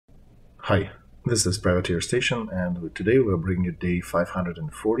Hi, this is Privateer Station, and today we're bringing you day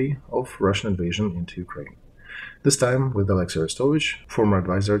 540 of Russian invasion into Ukraine. This time with Alexey Arestovych, former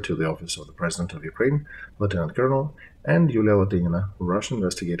advisor to the office of the President of Ukraine, Lieutenant Colonel, and Yulia Latynina, Russian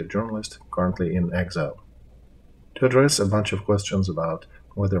investigative journalist currently in exile. To address a bunch of questions about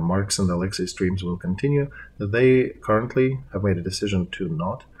whether Mark's and Alexei streams will continue, they currently have made a decision to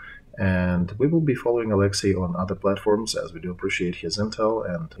not, and we will be following Alexei on other platforms as we do appreciate his intel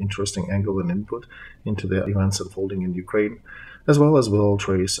and interesting angle and input into the events unfolding in Ukraine, as well as we'll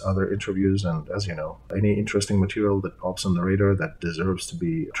trace other interviews and, as you know, any interesting material that pops on the radar that deserves to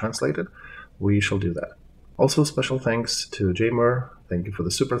be translated, we shall do that. Also, special thanks to Jamer, thank you for the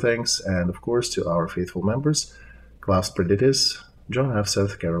super thanks, and of course to our faithful members, Klaus Preditis, John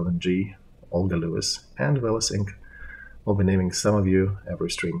Afseth, Carolyn G., Olga Lewis, and Velas Inc. We'll be naming some of you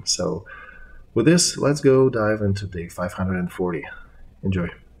every stream. So with this, let's go dive into day 540. Enjoy.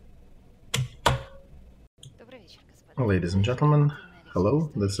 Ladies and gentlemen,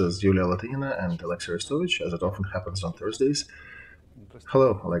 hello, this is Yulia Latynina and Alexey Arestovych, as it often happens on Thursdays.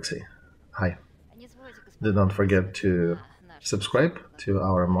 Hello, Alexey. Hi. Do not forget to subscribe to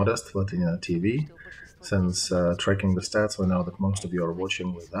our modest Latynina TV. Since tracking the stats, we know that most of you are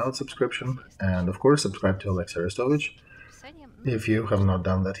watching without subscription. And of course, subscribe to Alexey Arestovych if you have not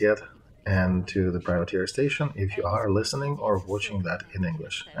done that yet, and to the Privateer Station if you are listening or watching that in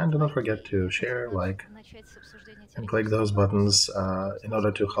English. And do not forget to share, like, and click those buttons in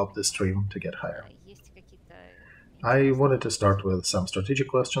order to help this stream to get higher. I wanted to start with some strategic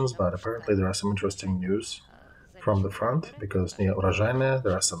questions, but apparently there are some interesting news from the front, because near Urozhaine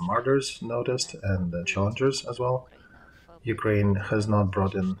there are some murders noticed and challengers as well. Ukraine has not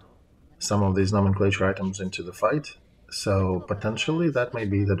brought in some of these nomenclature items into the fight, so potentially that may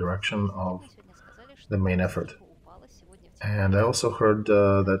be the direction of the main effort. And I also heard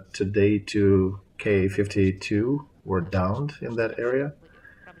that today 2 K-52 were downed in that area.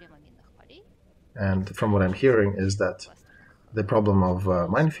 And from what I'm hearing is that the problem of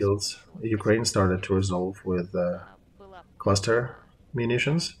minefields, Ukraine started to resolve with cluster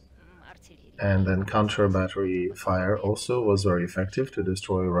munitions, and then counter-battery fire also was very effective to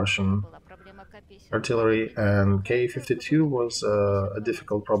destroy Russian artillery, and K-52 was a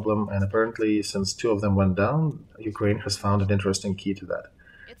difficult problem, and apparently since 2 of them went down, Ukraine has found an interesting key to that.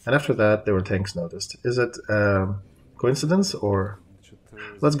 And after that, there were tanks noticed. Is it coincidence, or...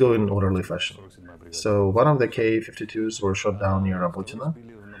 Let's go in orderly fashion. So one of the K-52s were shot down near Rabotina.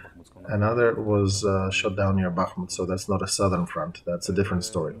 Another was shot down near Bakhmut, so that's not a southern front, that's a different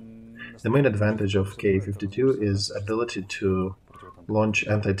story. The main advantage of K-52 is ability to launch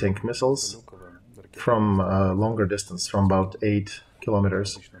anti-tank missiles from a longer distance, from about 8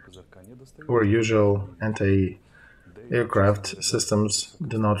 kilometers, where usual anti-aircraft systems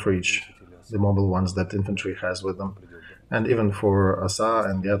do not reach, the mobile ones that infantry has with them. And even for ASA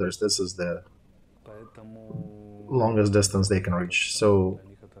and the others, this is the longest distance they can reach. So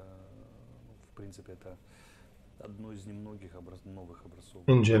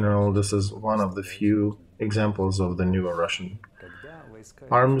in general, this is one of the few examples of the newer Russian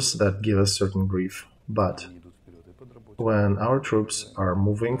arms that give us certain grief. But when our troops are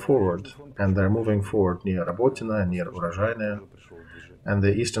moving forward, and they're moving forward near Rabotina and near Urozhaine, and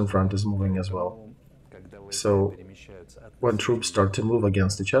the Eastern Front is moving as well. So when troops start to move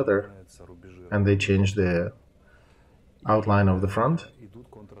against each other, and they change the outline of the front,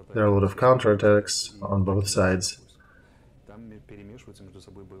 there are a lot of counterattacks on both sides.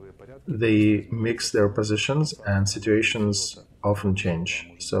 They mix their positions, and situations often change.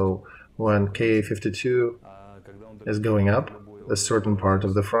 So when Ka-52 is going up, a certain part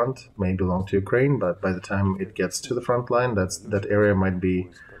of the front may belong to Ukraine, but by the time it gets to the front line, that area might be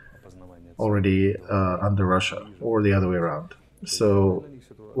already under Russia, or the other way around. So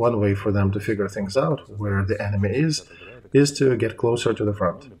one way for them to figure things out, where the enemy is to get closer to the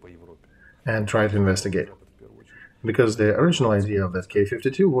front and try to investigate. Because the original idea of that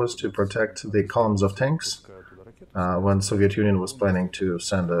K-52 was to protect the columns of tanks. When Soviet Union was planning to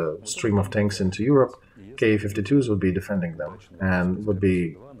send a stream of tanks into Europe, K-52s would be defending them and would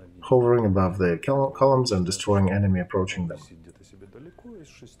be hovering above the columns and destroying enemy approaching them.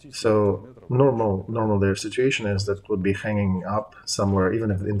 So normal their situation is that would be hanging up somewhere,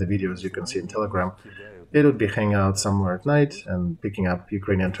 even if in the videos you can see in Telegram, it would be hanging out somewhere at night and picking up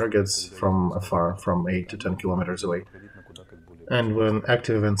Ukrainian targets from afar, from 8 to 10 kilometers away. And when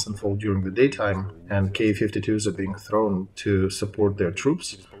active events unfold during the daytime and K-52s are being thrown to support their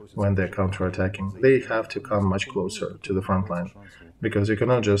troops when they're counterattacking, they have to come much closer to the front line, because you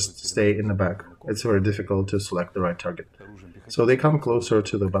cannot just stay in the back. It's very difficult to select the right target. So they come closer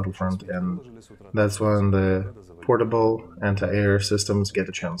to the battlefront, and that's when the portable anti-air systems get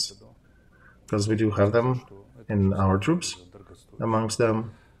a chance. Because we do have them in our troops, amongst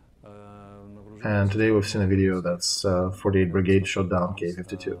them. And today we've seen a video that's 48 Brigade shot down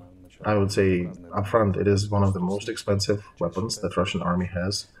K-52. I would say upfront it is one of the most expensive weapons that Russian army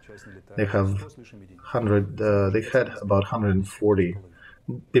has. They have they had about 140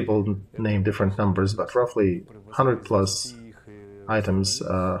 people name different numbers, but roughly 100 plus items,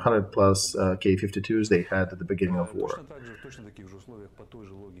 100 plus K-52s they had at the beginning of war.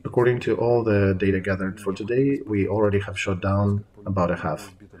 According to all the data gathered for today, we already have shot down about a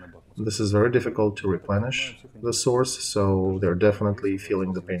half. This is very difficult to replenish the source, so they're definitely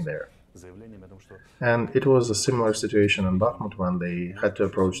feeling the pain there. And it was a similar situation in Bakhmut when they had to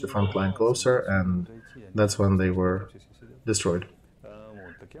approach the front line closer, and that's when they were destroyed.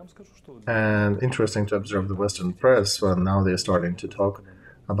 And interesting to observe the Western press when now they're starting to talk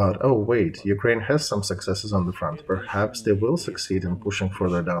about, oh wait, Ukraine has some successes on the front. Perhaps they will succeed in pushing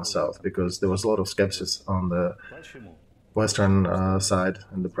further down south, because there was a lot of skepsis on the Western side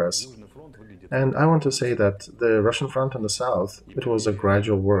in the press. And I want to say that the Russian front in the south, it was a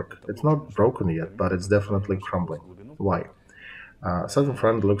gradual work. It's not broken yet, but it's definitely crumbling. Why? Southern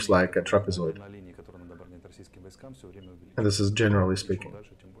front looks like a trapezoid. And this is generally speaking.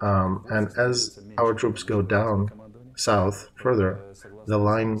 And as our troops go down south further, the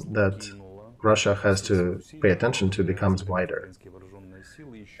line that Russia has to pay attention to becomes wider.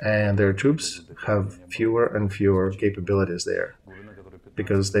 And their troops have fewer and fewer capabilities there,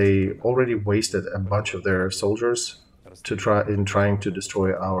 because they already wasted a bunch of their soldiers trying to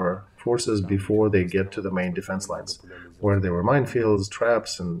destroy our forces before they get to the main defense lines, where there were minefields,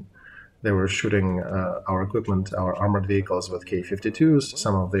 traps, and they were shooting our equipment, our armored vehicles with K-52s.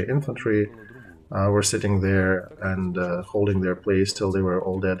 Some of the infantry were sitting there and holding their place till they were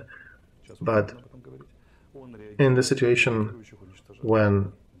all dead. But in the situation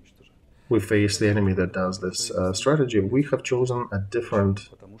when we face the enemy that does this strategy, we have chosen a different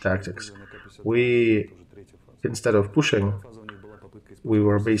tactics. We, instead of pushing, we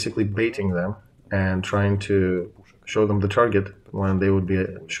were basically baiting them and trying to show them the target when they would be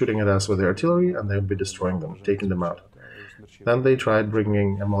shooting at us with the artillery, and they would be destroying them, taking them out. Then they tried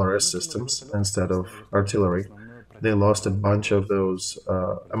bringing MLRS systems instead of artillery. They lost a bunch of those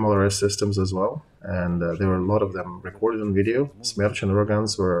MLRS systems as well, and there were a lot of them recorded on video. Smerch and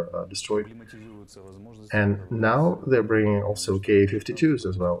Rogans were destroyed. And now they're bringing also K-52s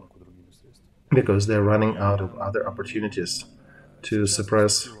as well, because they're running out of other opportunities to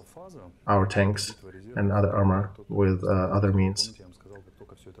suppress our tanks and other armor with other means.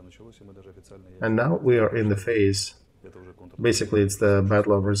 And now we are in the phase, basically it's the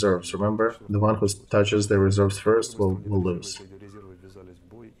battle of reserves, remember? The one who touches the reserves first will lose.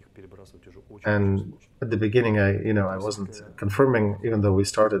 And at the beginning, I wasn't confirming, even though we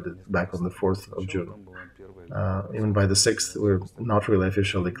started it back on the 4th of June. Even by the 6th, we're not really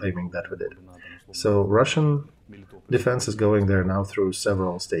officially claiming that we did. So Russian defense is going there now through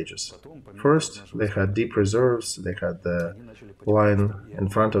several stages. First, they had deep reserves, they had the line in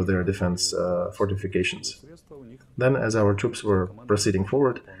front of their defense fortifications. Then, as our troops were proceeding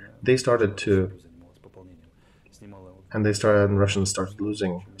forward, they started to, and Russians started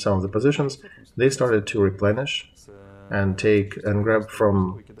losing some of the positions, they started to replenish and take and grab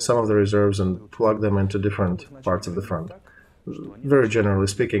from some of the reserves and plug them into different parts of the front. Very generally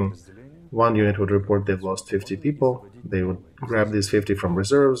speaking, one unit would report they've lost 50 people, they would grab these 50 from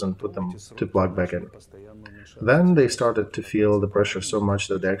reserves and put them to plug back in. Then they started to feel the pressure so much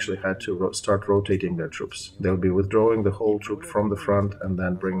that they actually had to start rotating their troops. They would be withdrawing the whole troop from the front and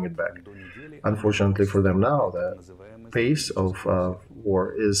then bringing it back. Unfortunately for them now, the pace of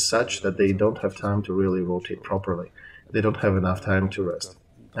war is such that they don't have time to really rotate properly. They don't have enough time to rest.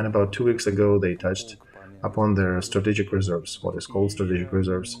 And about 2 weeks ago, they touched upon their strategic reserves, what is called strategic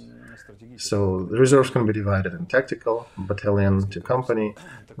reserves. So the reserves can be divided in tactical, battalion to company,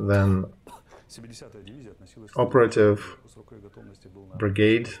 then operative,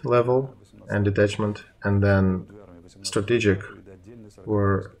 brigade level and detachment, and then strategic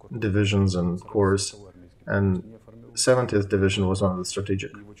were divisions and corps, and 70th Division was one of the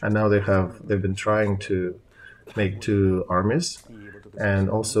strategic. And now they've been trying to make 2 armies, and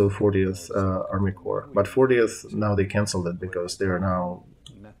also 40th Army Corps. But 40th, now they canceled it because they're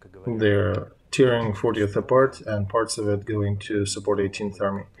tearing 40th apart, and parts of it going to support 18th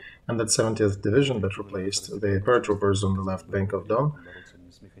Army. And that 70th Division that replaced the paratroopers on the left bank of Don,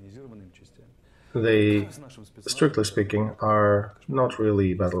 they, strictly speaking, are not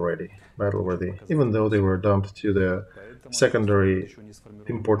really battle-worthy, even though they were dumped to the secondary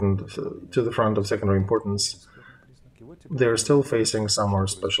important to the front of secondary importance. They're still facing some of our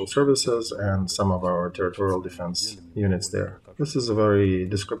special services and some of our territorial defense units there. This is very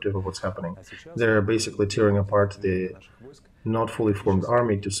descriptive of what's happening. They're basically tearing apart the not fully formed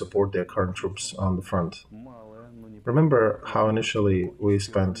army to support their current troops on the front. Remember how initially we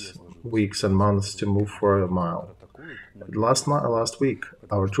spent weeks and months to move for a mile. Last week,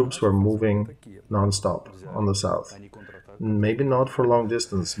 our troops were moving non-stop on the south. Maybe not for long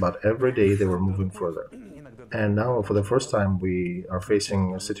distance, but every day they were moving further. And now, for the first time, we are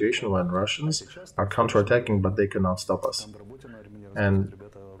facing a situation when Russians are counterattacking, but they cannot stop us. And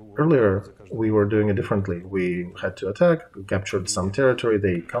earlier, we were doing it differently. We had to attack, captured some territory,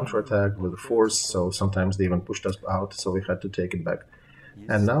 they counterattacked with force, so sometimes they even pushed us out, so we had to take it back.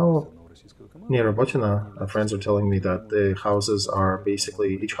 And now, near Robotina, friends are telling me that the houses are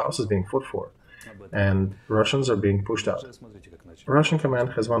basically, each house is being fought for, and Russians are being pushed out. Russian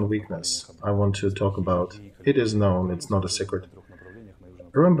command has one weakness I want to talk about. It is known, it's not a secret.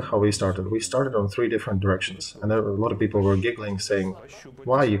 Remember how we started? We started on 3 different directions, and a lot of people were giggling, saying,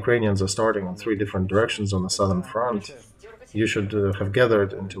 why Ukrainians are starting on 3 different directions on the southern front? You should have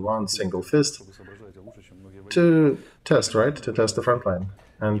gathered into one single fist to test, right? To test the front line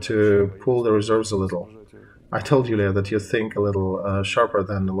and to pull the reserves a little. I told Yulia that you think a little sharper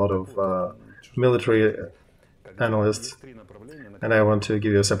than a lot of military analysts, and I want to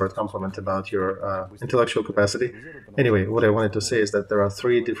give you a separate compliment about your intellectual capacity. Anyway, what I wanted to say is that there are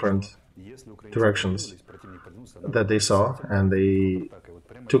 3 different directions that they saw, and they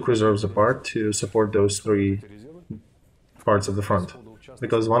took reserves apart to support those 3 parts of the front.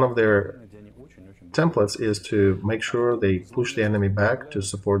 Because one of their templates is to make sure they push the enemy back to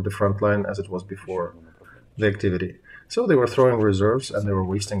support the front line as it was before the activity. So they were throwing reserves and they were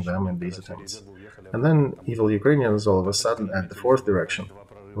wasting them in these attempts. And then evil Ukrainians all of a sudden at the 4th direction,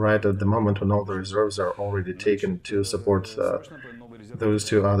 right at the moment when all the reserves are already taken to support those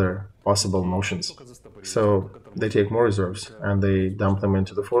 2 other possible motions. So they take more reserves and they dump them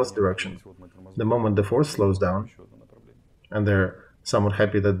into the 4th direction. The moment the 4th slows down, and they're somewhat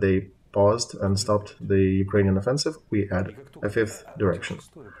happy that they paused and stopped the Ukrainian offensive, we add a 5th direction.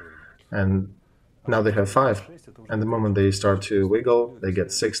 And now they have 5, and the moment they start to wiggle, they get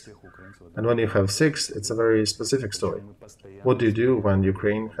 6th. And when you have 6, it's a very specific story. What do you do when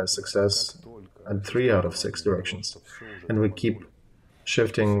Ukraine has success at 3 out of 6 directions? And we keep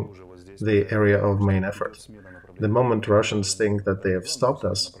shifting the area of main effort. The moment Russians think that they have stopped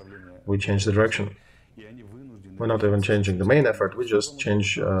us, we change the direction. We're not even changing the main effort, we just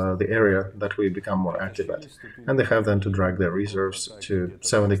change the area that we become more active at. And they have then to drag their reserves to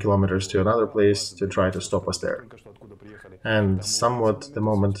 70 kilometers to another place to try to stop us there. And somewhat the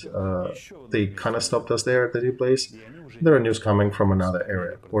moment they kind of stopped us there at the new place, there are news coming from another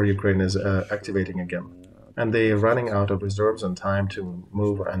area where Ukraine is activating again. And they are running out of reserves and time to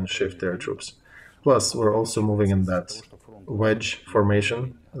move and shift their troops. Plus, we're also moving in that wedge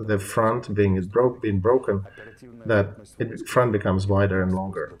formation, the front being broken, that front becomes wider and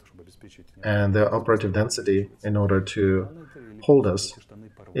longer. And the operative density, in order to hold us,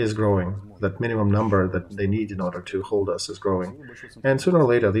 is growing. That minimum number that they need in order to hold us is growing. And sooner or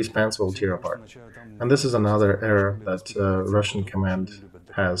later, these pants will tear apart. And this is another error that Russian command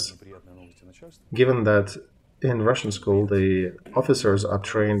has. Given that in Russian school, the officers are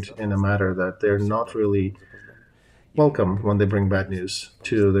trained in a matter that they're not really welcome when they bring bad news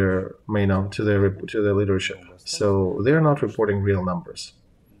to their leadership. So they're not reporting real numbers.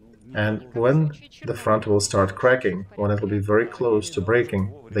 And when the front will start cracking, when it will be very close to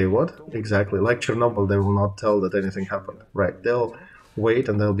breaking, they what? Exactly. Like Chernobyl, they will not tell that anything happened. Right. They'll wait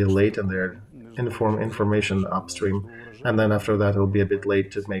and they'll be late in their information upstream. And then after that, it'll be a bit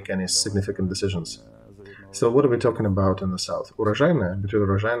late to make any significant decisions. So what are we talking about in the south? Urozhaine, between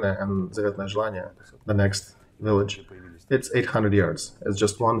Urozhaine and Zavetное Желание, the next village, it's 800 yards. It's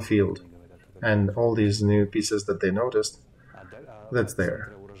just one field. And all these new pieces that they noticed, that's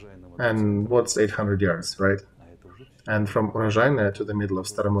there. And what's 800 yards, right? And from Urozhaine to the middle of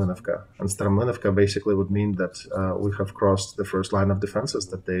Staromlynovka. And Staromlynovka basically would mean that we have crossed the first line of defenses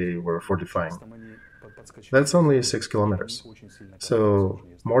that they were fortifying. That's only 6 kilometers. So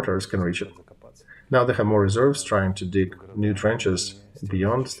mortars can reach it. Now they have more reserves trying to dig new trenches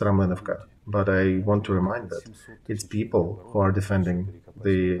beyond Staromlynovka. But I want to remind that it's people who are defending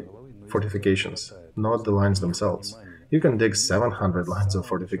the fortifications, not the lines themselves. You can dig 700 lines of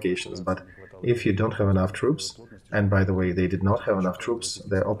fortifications, but if you don't have enough troops, and by the way, they did not have enough troops,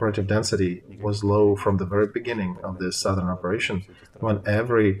 their operative density was low from the very beginning of this southern operation, when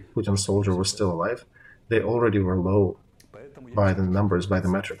every Putin soldier was still alive, they already were low by the numbers, by the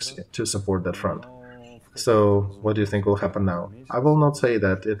metrics, to support that front. So what do you think will happen now? I will not say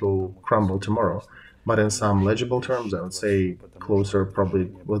that it will crumble tomorrow, but in some legible terms, I would say closer, probably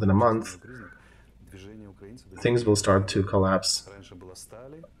within a month, things will start to collapse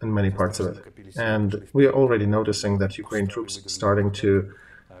in many parts of it. And we are already noticing that Ukraine troops starting to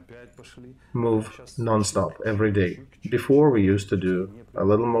move non-stop every day. Before, we used to do a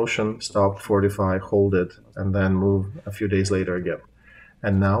little motion, stop, fortify, hold it, and then move a few days later again.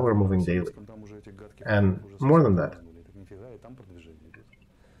 And now we're moving daily. And more than that,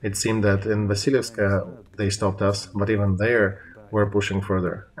 it seemed that in Vasilievska they stopped us, but even there we're pushing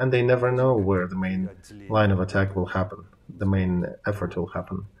further. And they never know where the main line of attack will happen, the main effort will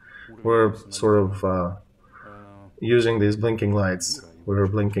happen. We're sort of using these blinking lights. We're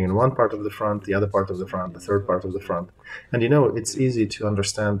blinking in one part of the front, the other part of the front, the third part of the front. And it's easy to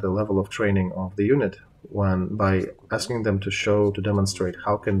understand the level of training of the unit by asking them to show, to demonstrate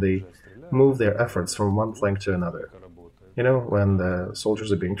how can they move their efforts from one flank to another. When the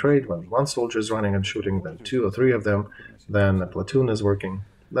soldiers are being trained, when one soldier is running and shooting, then 2 or 3 of them, then a platoon is working.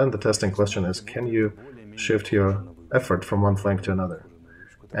 Then the testing question is, can you shift your effort from one flank to another?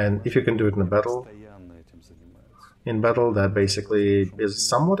 And if you can do it in battle, that basically is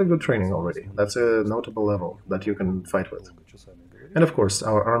somewhat a good training already. That's a notable level that you can fight with. And of course,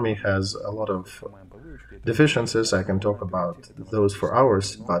 our army has a lot of deficiencies. I can talk about those for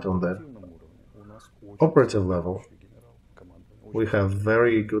hours, but on the operative level, we have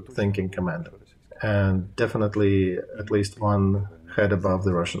very good thinking command, and definitely at least one head above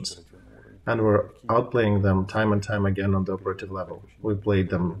the Russians. And we're outplaying them time and time again on the operative level. We played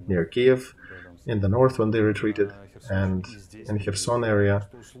them near Kiev, in the north when they retreated, and in Kherson area,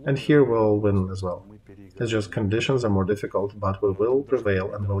 and here we'll win as well. It's just conditions are more difficult, but we will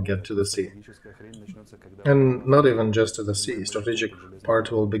prevail and we'll get to the sea. And not even just to the sea. Strategic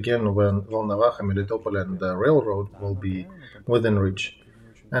part will begin when Volnovakha, Melitopol, and the railroad will be within reach.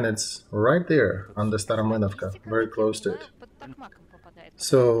 And it's right there under Staromlynovka, very close to it.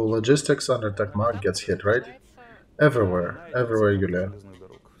 So logistics under Tokmak gets hit, right? Everywhere, Yulia.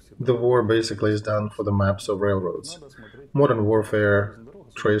 The war basically is done for the maps of railroads. Modern warfare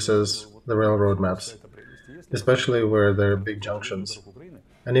traces the railroad maps, especially where there are big junctions.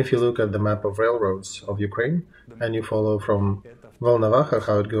 And if you look at the map of railroads of Ukraine, and you follow from Volnovakha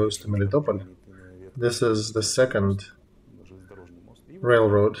how it goes to Melitopol, this is the second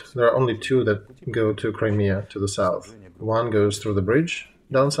railroad. There are only 2 that go to Crimea, to the south. One goes through the bridge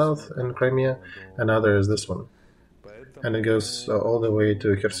down south in Crimea, another is this one. And it goes all the way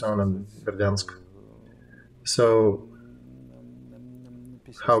to Kherson and Berdyansk. So,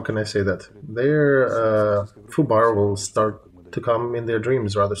 how can I say that? Their Fubar will start to come in their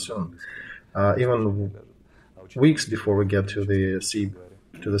dreams rather soon, even weeks before we get to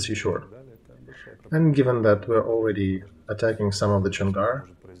the seashore. And given that we're already attacking some of the Chongar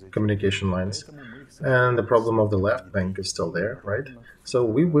communication lines, and the problem of the left bank is still there, right? So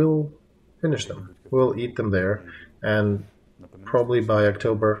we will finish them. We'll eat them there. And probably by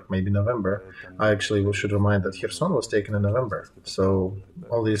October, maybe November, I actually should remind that Kherson was taken in November. So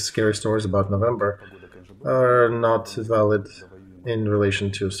all these scary stories about November are not valid in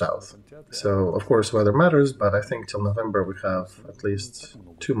relation to South. So, of course, weather matters, but I think till November we have at least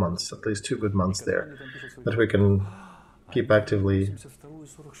 2 months, at least 2 good months there, that we can keep actively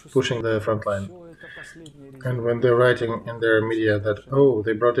pushing the front line. And when they're writing in their media that, oh,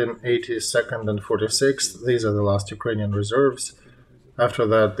 they brought in 82nd and 46th, these are the last Ukrainian reserves, after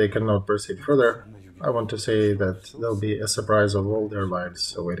that they cannot proceed further, I want to say that there'll be a surprise of all their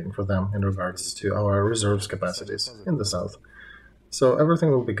lives awaiting for them in regards to our reserves capacities in the south. So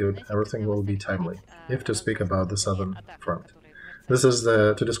everything will be good, everything will be timely, if to speak about the southern front. This is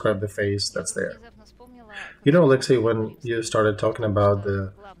to describe the phase that's there. Alexey, when you started talking about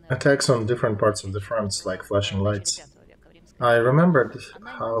the attacks on different parts of the fronts, like flashing lights, I remembered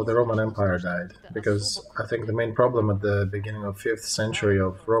how the Roman Empire died, because I think the main problem at the beginning of 5th century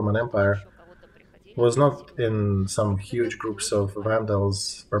of Roman Empire was not in some huge groups of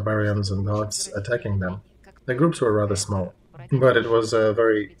Vandals, barbarians, and Goths attacking them. The groups were rather small, but it was a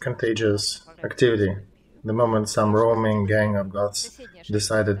very contagious activity. The moment some roaming gang of Goths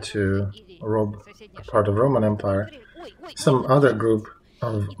decided to rob a part of Roman Empire, some other group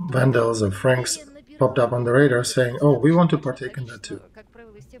of Vandals, of Franks, popped up on the radar saying, oh, we want to partake in that too.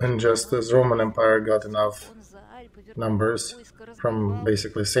 And just as Roman Empire got enough numbers from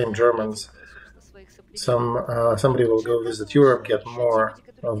basically same Germans, somebody will go visit Europe, get more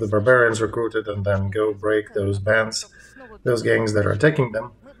of the barbarians recruited, and then go break those bands, those gangs that are attacking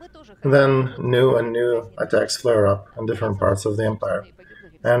them. Then new and new attacks flare up in different parts of the empire.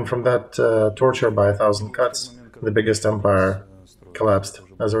 And from that torture by 1,000 cuts, the biggest empire collapsed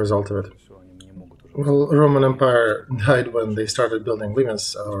as a result of it. Well, Roman Empire died when they started building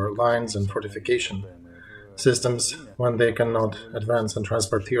limits or lines and fortification systems when they cannot advance, and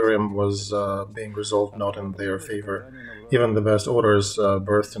transport theorem was being resolved not in their favor. Even the best orders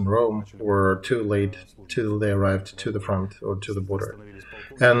birthed in Rome were too late till they arrived to the front or to the border.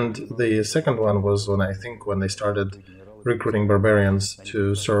 And the second one was when they started recruiting barbarians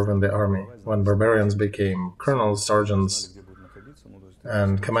to serve in the army, when barbarians became colonels, sergeants,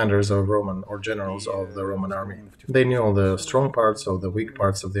 and commanders of Roman or generals of the Roman army. They knew all the strong parts of the weak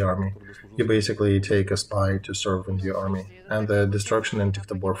parts of the army. You basically take a spy to serve in your army. And the destruction in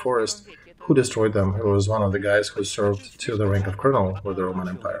Tivtabor forest, who destroyed them? It was one of the guys who served to the rank of colonel with the Roman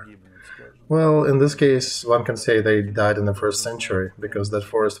Empire. Well, in this case, one can say they died in the 1st century, because that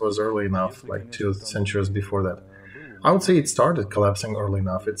forest was early enough, like 2 centuries before that. I would say it started collapsing early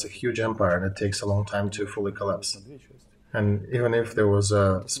enough. It's a huge empire, and it takes a long time to fully collapse. And even if there was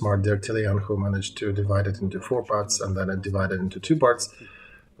a smart Diocletian who managed to divide it into 4 parts and then it divided into 2 parts,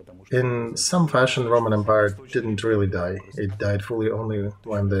 in some fashion Roman Empire didn't really die. It died fully only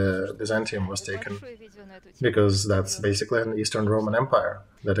when the Byzantium was taken, because that's basically an Eastern Roman Empire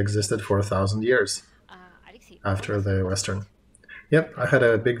that existed for 1,000 years after the Western. Yep, I had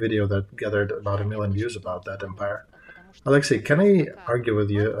a big video that gathered about 1 million views about that empire. Alexey, can I argue with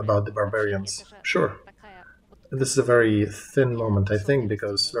you about the barbarians? Sure. This is a very thin moment, I think,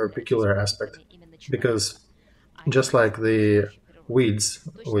 because very peculiar aspect. Because just like the weeds,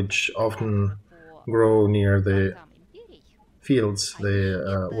 which often grow near the fields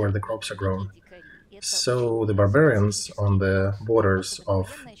where the crops are grown, so the barbarians on the borders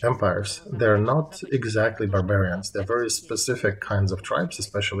of empires, they're not exactly barbarians. They're very specific kinds of tribes,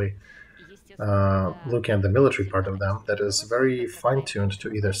 especially looking at the military part of them, that is very fine-tuned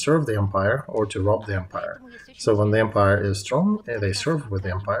to either serve the empire or to rob the empire. So when the empire is strong, they serve with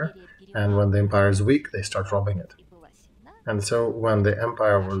the empire, and when the empire is weak, they start robbing it. And so when the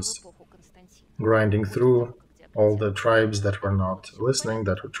empire was grinding through all the tribes that were not listening,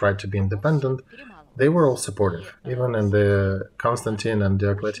 that tried to be independent, they were all supportive. Even in the Constantine and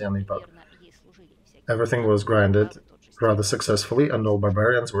Diocletian epoch, everything was grinded rather successfully, and all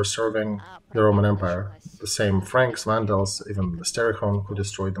barbarians were serving the Roman Empire. The same Franks, Vandals, even the Sterechon, who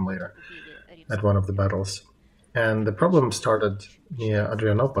destroyed them later at one of the battles. And the problem started near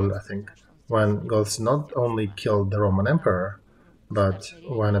Adrianople, I think, when Goths not only killed the Roman Emperor, but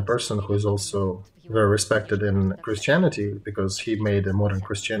when a person who is also very respected in Christianity, because he made a modern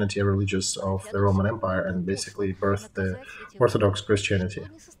Christianity a religious of the Roman Empire and basically birthed the Orthodox Christianity,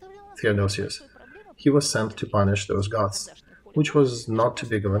 Theodosius, he was sent to punish those Goths, which was not too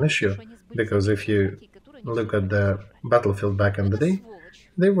big of an issue, because if you look at the battlefield back in the day,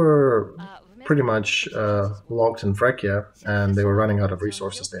 they were pretty much locked in Thracia, and they were running out of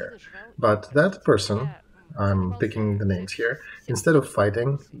resources there. But that person, I'm picking the names here, instead of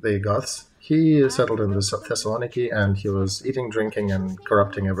fighting the Goths, he settled in Thessaloniki, and he was eating, drinking, and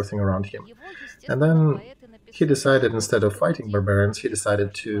corrupting everything around him. And then he decided, instead of fighting barbarians, he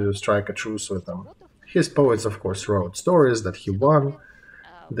decided to strike a truce with them. His poets, of course, wrote stories that he won.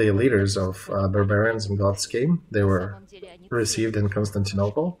 The leaders of barbarians and Goths came. They were received in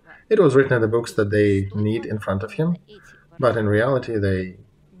Constantinople. It was written in the books that they kneed in front of him, but in reality they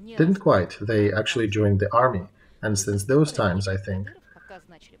didn't quite. They actually joined the army. And since those times, I think,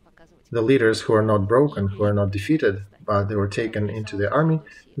 the leaders who are not broken, who are not defeated, but they were taken into the army,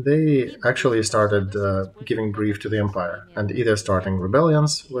 they actually started giving grief to the empire, and either starting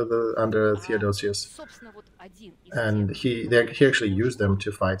rebellions under Theodosius, and he actually used them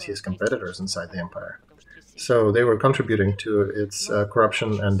to fight his competitors inside the empire. So they were contributing to its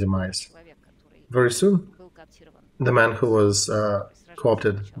corruption and demise. Very soon, the man who was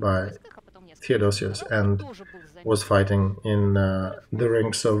co-opted by Theodosius and was fighting in the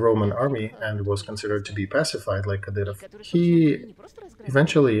ranks of Roman army and was considered to be pacified like Kadyrov, he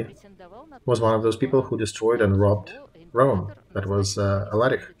eventually was one of those people who destroyed and robbed Rome. That was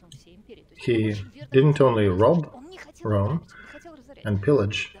Alaric. He didn't only rob Rome and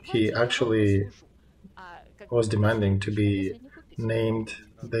pillage, he actually was demanding to be named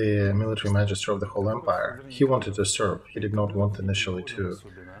the military magistrate of the whole empire. He wanted to serve. He did not want initially to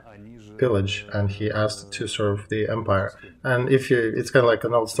pillage, and he asked to serve the empire. And it's kind of like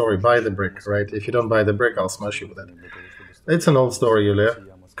an old story, buy the brick, right? If you don't buy the brick, I'll smash you with it. It's an old story, Yulia.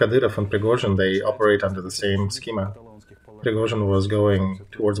 Kadyrov and Prigozhin, they operate under the same schema. Prigozhin was going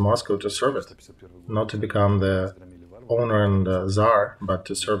towards Moscow to serve it, not to become the owner and czar, but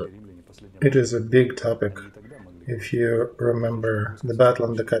to serve it. It is a big topic. If you remember the battle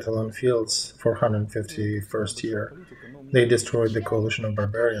in the Catalan fields for 151st year, they destroyed the coalition of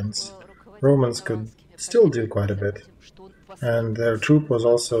barbarians. Romans could still do quite a bit, and their troop was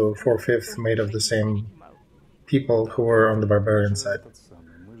also 4/5 made of the same people who were on the barbarian side.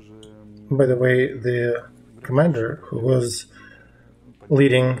 By the way, the commander who was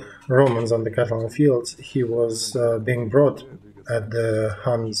leading Romans on the Catalan fields, he was being brought at the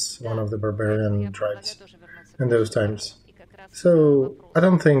Huns, one of the barbarian tribes, in those times. So I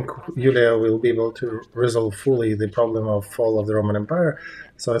don't think Yulia will be able to resolve fully the problem of fall of the Roman Empire,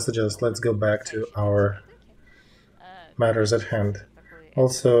 so I suggest let's go back to our matters at hand.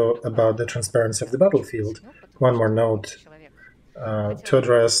 Also about the transparency of the battlefield, one more note to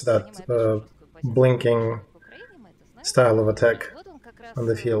address that blinking style of attack on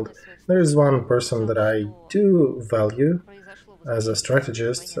the field. There is one person that I do value as a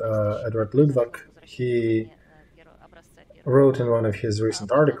strategist, Edward Ludwig. He wrote in one of his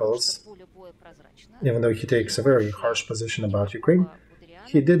recent articles, even though he takes a very harsh position about Ukraine,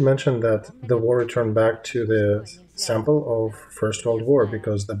 he did mention that the war returned back to the sample of First World War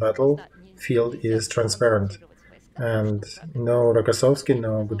because the battlefield is transparent. And no Rokossovsky,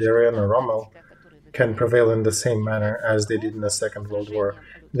 no Guderian, or Rommel can prevail in the same manner as they did in the Second World War.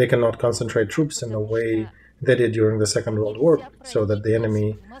 They cannot concentrate troops in the way they did during the Second World War, so that the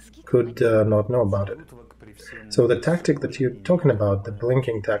enemy could not know about it. So the tactic that you're talking about, the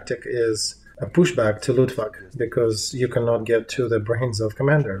blinking tactic, is a pushback to Ludwig, because you cannot get to the brains of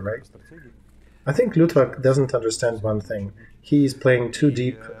commander, right? I think Ludwig doesn't understand one thing. He's playing too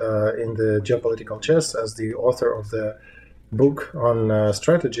deep in the geopolitical chess as the author of the book on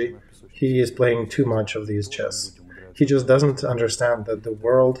strategy. He is playing too much of these chess. He just doesn't understand that the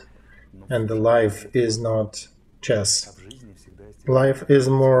world and the life is not chess. Life is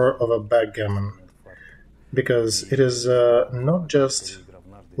more of a backgammon, because it is not just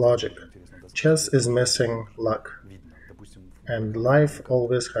logic. Chess is missing luck, and life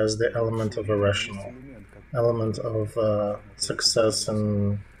always has the element of irrational, element of success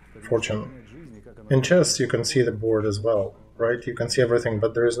and fortune. In chess, you can see the board as well, right? You can see everything,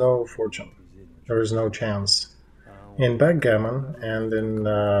 but there is no fortune. There is no chance. In backgammon and in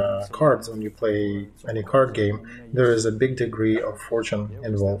cards, when you play any card game, there is a big degree of fortune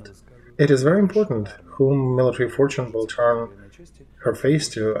involved. It is very important whom military fortune will turn her face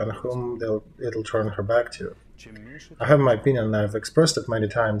to and whom it'll turn her back to. I have my opinion, and I've expressed it many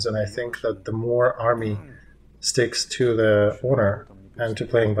times, and I think that the more army sticks to the honor and to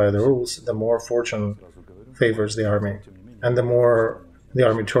playing by the rules, the more fortune favors the army. And the more the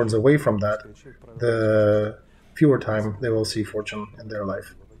army turns away from that, the fewer time they will see fortune in their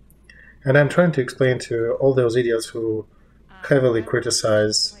life. And I'm trying to explain to all those idiots who heavily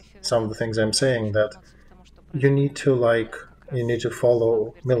criticize some of the things I'm saying that you need to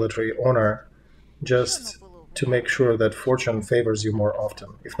follow military honor just to make sure that fortune favors you more often,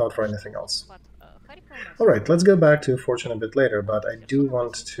 if not for anything else. All right, let's go back to fortune a bit later, but I do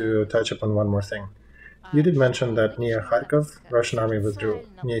want to touch upon one more thing. You did mention that near Kharkov, Russian army withdrew.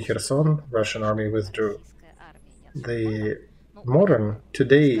 Near Kherson, Russian army withdrew. The modern,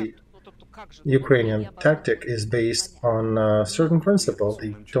 today, Ukrainian tactic is based on a certain principle.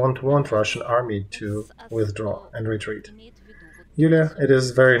 They don't want Russian army to withdraw and retreat. Yulia, it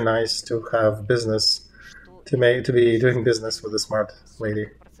is very nice to have business, to be doing business with a smart lady.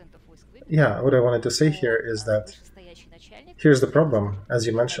 Yeah, what I wanted to say here is that here's the problem, as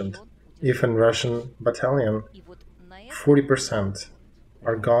you mentioned. If in Russian battalion 40%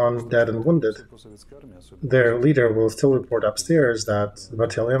 are gone, dead and wounded, their leader will still report upstairs that the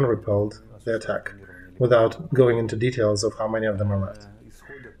battalion repelled the attack, without going into details of how many of them are left.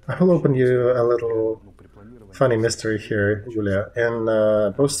 I will open you a little funny mystery here, Yulia. In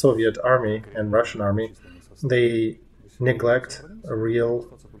post-Soviet army and Russian army, they neglect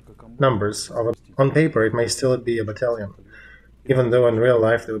real numbers. On paper, it may still be a battalion, even though in real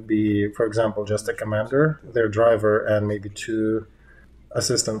life there would be, for example, just a commander, their driver, and maybe 2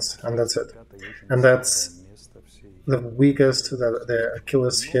 assistants, and that's it. And that's the weakest, the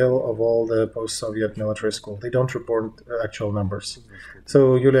Achilles heel of all the post-Soviet military school. They don't report actual numbers.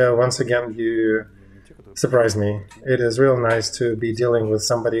 So, Yulia, once again, you surprised me. It is real nice to be dealing with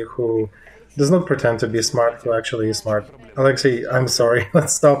somebody who does not pretend to be smart, who actually is smart. Alexey, I'm sorry.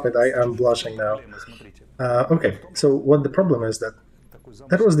 Let's stop it. I am blushing now. Okay, so what the problem is that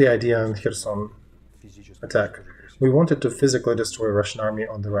was the idea in Kherson attack. We wanted to physically destroy Russian army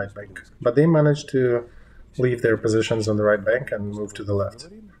on the right bank, but they managed to leave their positions on the right bank and move to the left.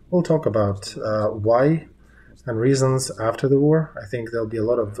 We'll talk about why and reasons after the war. I think there'll be a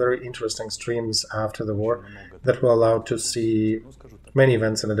lot of very interesting streams after the war that will allow to see many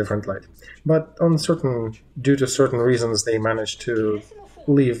events in a different light. But due to certain reasons, they managed to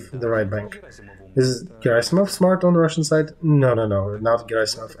leave the right bank. Is Gerasimov smart on the Russian side? No, no, no, not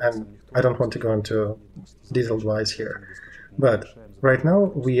Gerasimov. And I don't want to go into detailed whys here. But right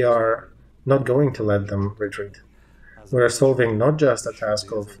now, we are not going to let them retreat. We are solving not just a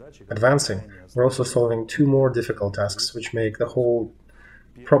task of advancing, we're also solving two more difficult tasks, which make the whole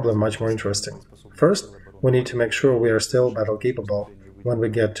problem much more interesting. First, we need to make sure we are still battle capable when we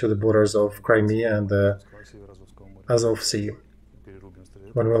get to the borders of Crimea and the Azov Sea,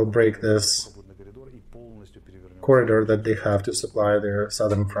 when we'll break this corridor that they have to supply their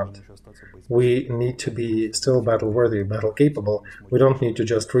southern front. We need to be still battle-worthy, battle-capable. We don't need to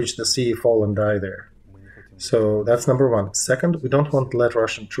just reach the sea, fall and die there. So that's number one. Second, we don't want to let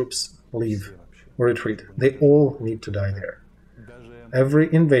Russian troops leave or retreat. They all need to die there.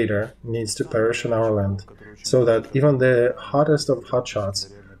 Every invader needs to perish on our land, so that even the hottest of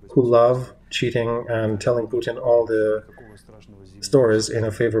hotshots who love cheating and telling Putin all the stories in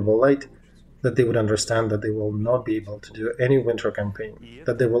a favorable light, that they would understand that they will not be able to do any winter campaign,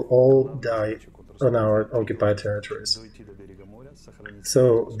 that they will all die on our occupied territories.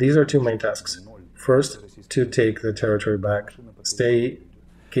 So these are two main tasks. First, to take the territory back, stay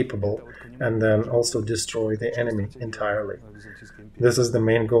capable, and then also destroy the enemy entirely. This is the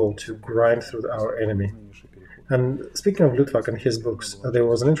main goal, to grind through our enemy. And speaking of Litvak and his books, there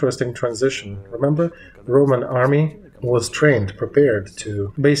was an interesting transition. Remember, the Roman army was trained, prepared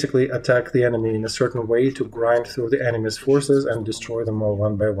to basically attack the enemy in a certain way, to grind through the enemy's forces and destroy them all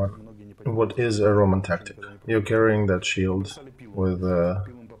one by one. What is a Roman tactic? You're carrying that shield with a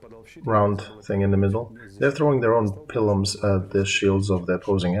round thing in the middle. They're throwing their own pillums at the shields of the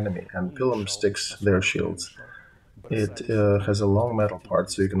opposing enemy, and pillum sticks their shields. It has a long metal part,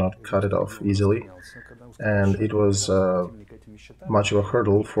 so you cannot cut it off easily, and it was much of a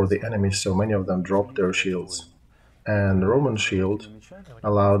hurdle for the enemy, so many of them dropped their shields. And the Roman shield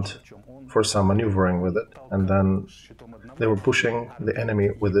allowed for some maneuvering with it, and then they were pushing the enemy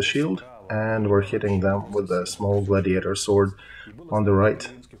with the shield and were hitting them with a small gladiator sword on the right.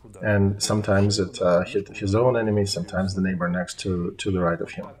 And sometimes it hit his own enemy, sometimes the neighbor next to the right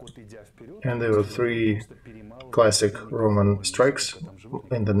of him. And there were three classic Roman strikes: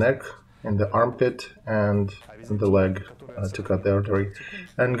 in the neck, in the armpit, and in the leg, to cut the artery.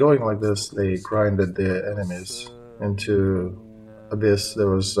 And going like this, they grinded the enemies into abyss.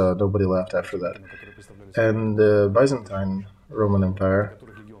 There was nobody left after that. And the Byzantine Roman Empire,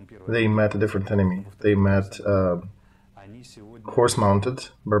 they met a different enemy. They met horse-mounted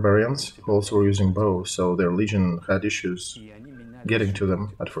barbarians who also were using bows, so their legion had issues getting to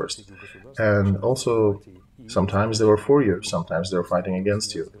them at first. And also, sometimes they were for you, sometimes they were fighting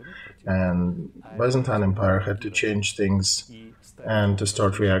against you. And Byzantine Empire had to change things and to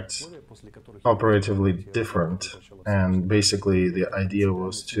start react operatively different. And basically the idea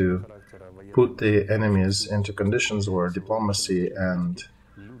was to put the enemies into conditions where diplomacy and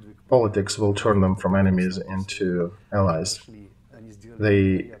politics will turn them from enemies into allies.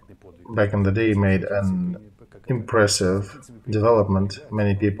 They, back in the day, made an impressive development.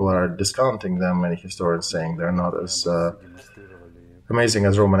 Many people are discounting them, many historians saying they're not as amazing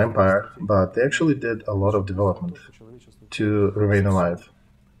as Roman Empire, but they actually did a lot of development to remain alive.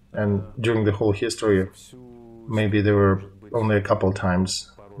 And during the whole history, maybe there were only a couple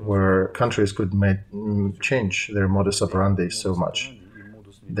times where countries could change their modus operandi so much.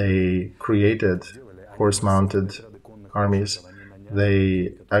 They created horse-mounted armies.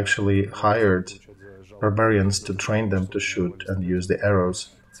 They actually hired barbarians to train them to shoot and use the arrows.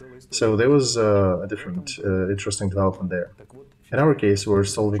 So there was a different, interesting development there. In our case, we're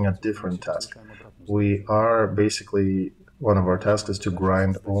solving a different task. We are basically, one of our tasks is to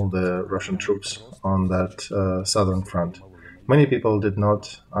grind all the Russian troops on that southern front. Many people did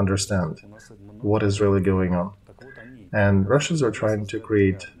not understand what is really going on. And Russians are trying to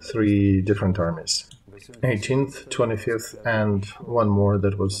create three different armies: 18th, 25th, and one more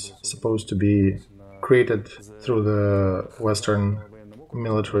that was supposed to be created through the Western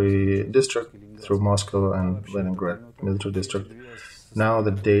military district, through Moscow and Leningrad military district. Now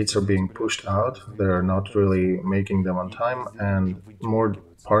the dates are being pushed out. They're not really making them on time, and more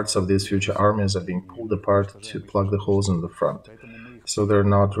parts of these future armies are being pulled apart to plug the holes in the front. So they're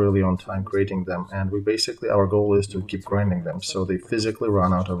not really on time creating them, and our goal is to keep grinding them so they physically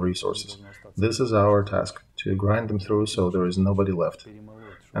run out of resources. This is our task, to grind them through so there is nobody left.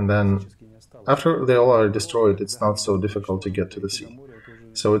 And then, after they all are destroyed, it's not so difficult to get to the sea.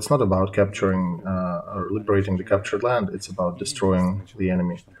 So it's not about capturing or liberating the captured land, it's about destroying the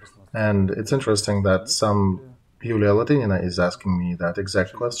enemy. And it's interesting that some Yulia Latynina is asking me that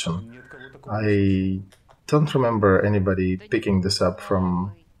exact question. I don't remember anybody picking this up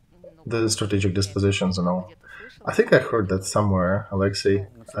from the strategic dispositions and all. I think I heard that somewhere, Alexei.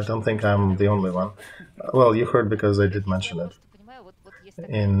 I don't think I'm the only one. Well, you heard because I did mention it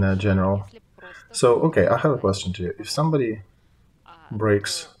in general. So, okay, I have a question to you. If somebody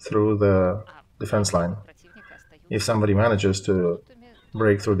breaks through the defense line, if somebody manages to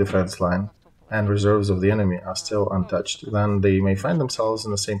break through defense line and reserves of the enemy are still untouched, then they may find themselves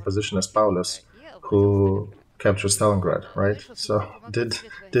in the same position as Paulus, who captured Stalingrad, right? So did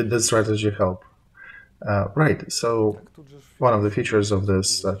this strategy help? Right. So one of the features of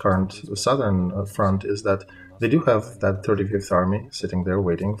this current southern front is that they do have that 35th Army sitting there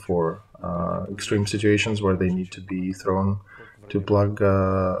waiting for extreme situations where they need to be thrown to plug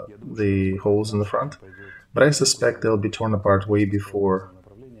the holes in the front. But I suspect they'll be torn apart way before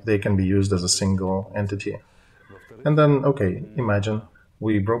they can be used as a single entity. And then, okay, imagine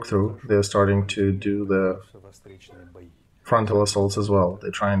we broke through. They're starting to do the frontal assaults as well.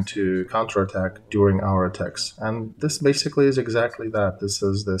 They're trying to counterattack during our attacks. And this basically is exactly that. This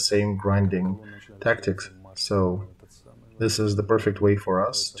is the same grinding tactics. So this is the perfect way for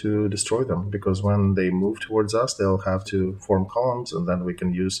us to destroy them, because when they move towards us, they'll have to form columns, and then we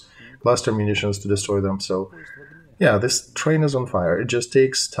can use cluster munitions to destroy them. So yeah, this train is on fire. It just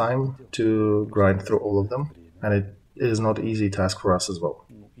takes time to grind through all of them, and it is not an easy task for us as well.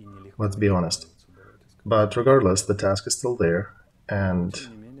 Let's be honest. But regardless, the task is still there, and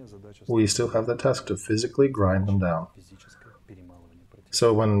we still have the task to physically grind them down.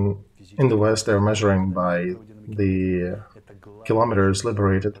 So when in the West they're measuring by the kilometers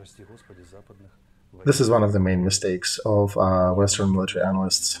liberated, this is one of the main mistakes of Western military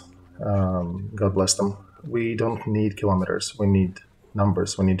analysts. God bless them. We don't need kilometers, we need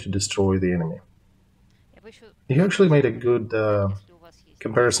numbers, we need to destroy the enemy. You actually made a good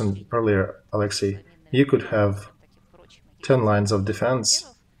comparison earlier, Alexei. You could have 10 lines of defense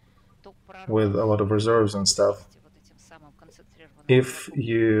with a lot of reserves and stuff. If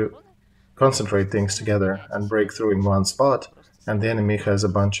you concentrate things together and break through in one spot, and the enemy has a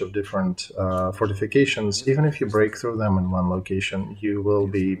bunch of different fortifications, even if you break through them in one location, you will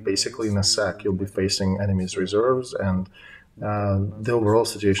be basically in a sack. You'll be facing enemy's reserves, and the overall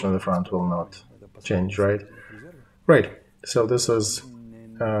situation on the front will not change, right? Right. So this is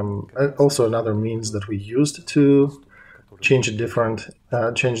also another means that we used to change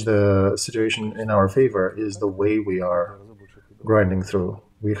the situation in our favor is the way we are grinding through.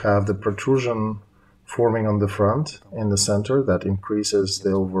 We have the protrusion forming on the front in the center that increases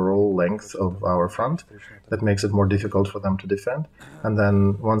the overall length of our front. That makes it more difficult for them to defend. And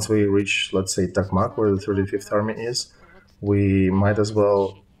then once we reach, let's say, Takmak, where the 35th Army is, we might as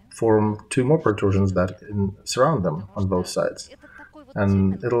well form two more protrusions that surround them on both sides.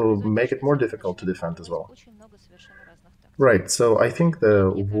 And it'll make it more difficult to defend as well. Right, so I think the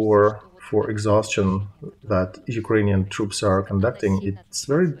war for exhaustion that Ukrainian troops are conducting, it's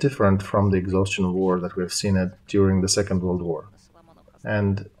very different from the exhaustion war that we've seen it during the Second World War.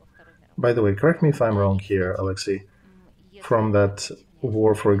 And by the way, correct me if I'm wrong here, Alexei, from that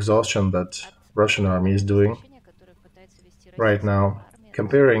war for exhaustion that Russian army is doing right now,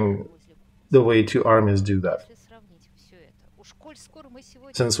 comparing the way two armies do that.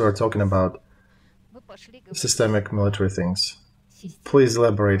 Since we're talking about systemic military things, please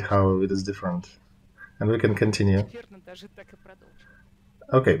elaborate how it is different, and we can continue.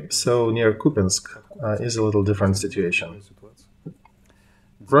 Okay, so near Kupiansk is a little different situation.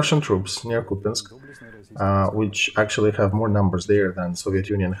 Russian troops near Kupiansk, which actually have more numbers there than Soviet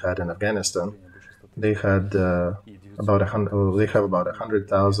Union had in Afghanistan, they had about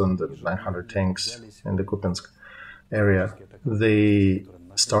 100,000 and 900 tanks in the Kupiansk area. They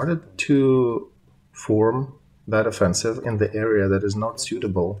started to form that offensive in the area that is not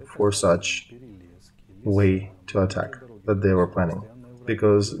suitable for such way to attack that they were planning,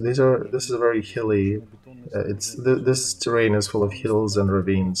 because this is a very hilly. This terrain is full of hills and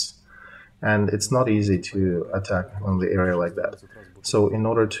ravines, and it's not easy to attack on the area like that. So in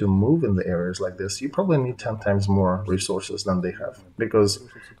order to move in the areas like this, you probably need 10 times more resources than they have, because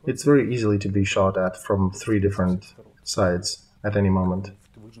it's very easily to be shot at from 3 different sides at any moment.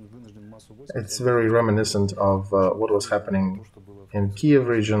 It's very reminiscent of what was happening in Kiev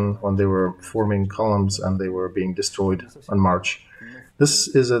region when they were forming columns and they were being destroyed on march.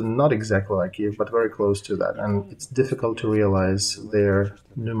 This is not exactly like Kiev, but very close to that, and it's difficult to realize their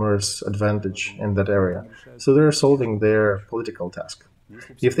numerous advantage in that area. So they're solving their political task.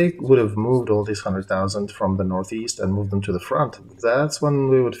 If they would have moved all these 100,000 from the northeast and moved them to the front, that's when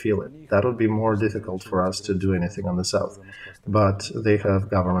we would feel it. That would be more difficult for us to do anything on the south. But they have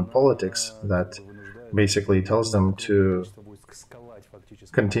government politics that basically tells them to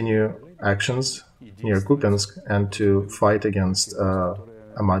continue actions near Kupiansk and to fight against a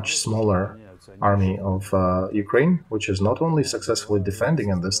much smaller army of Ukraine, which is not only successfully defending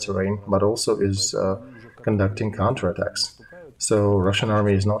in this terrain, but also is conducting counterattacks. So Russian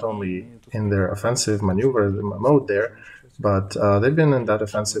army is not only in their offensive maneuver mode there, but they've been in that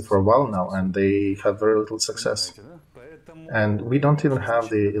offensive for a while now, and they have very little success. And we don't even have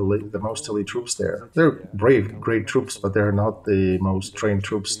the most elite troops there. They're brave, great troops, but they're not the most trained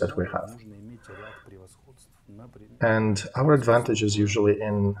troops that we have. And our advantage is usually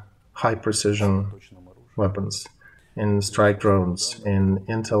in high precision weapons, in strike drones, in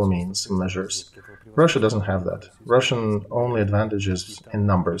intel means measures. Russia doesn't have that. Russian only advantage is in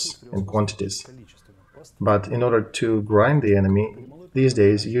numbers, in quantities. But in order to grind the enemy, these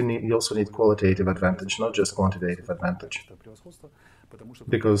days you also need qualitative advantage, not just quantitative advantage.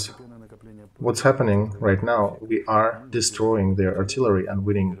 Because what's happening right now, we are destroying their artillery and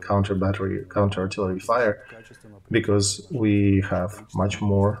winning counter-artillery fire because we have much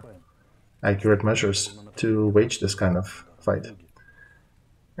more accurate measures to wage this kind of fight.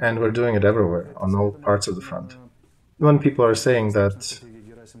 And we're doing it everywhere, on all parts of the front. When people are saying that,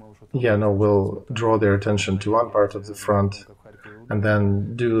 yeah, no, we'll draw their attention to one part of the front and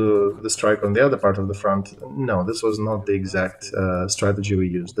then do the strike on the other part of the front, no, this was not the exact strategy we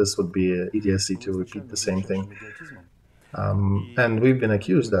used. This would be idiocy to repeat the same thing. And we've been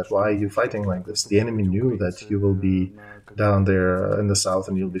accused that, why are you fighting like this? The enemy knew that you will be down there in the south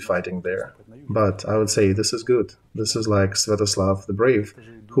and you'll be fighting there. But I would say this is good. This is like Svetoslav the Brave,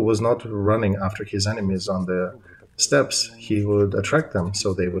 who was not running after his enemies on the steppes. He would attract them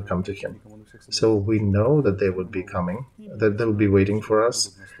so they would come to him. So we know that they would be coming, that they would be waiting for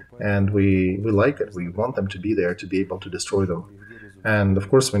us, and we like it. We want them to be there to be able to destroy them. And of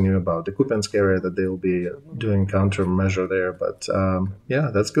course, we knew about the Kupiansk area, that they will be doing countermeasure there. But yeah,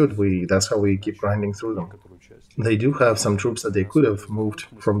 that's good. That's how we keep grinding through them. They do have some troops that they could have moved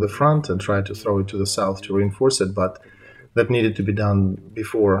from the front and tried to throw it to the south to reinforce it, but that needed to be done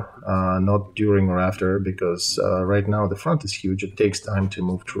before, not during or after, because right now the front is huge. It takes time to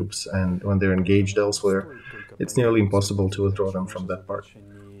move troops, and when they're engaged elsewhere, it's nearly impossible to withdraw them from that part.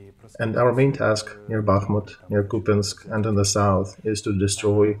 And our main task near Bakhmut, near Kupiansk, and in the south is to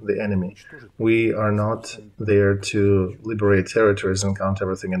destroy the enemy. We are not there to liberate territories and count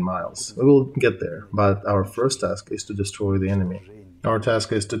everything in miles. We will get there, but our first task is to destroy the enemy. Our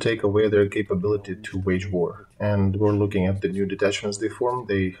task is to take away their capability to wage war. And we're looking at the new detachments they form.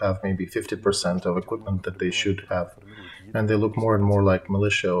 They have maybe 50% of equipment that they should have. And they look more and more like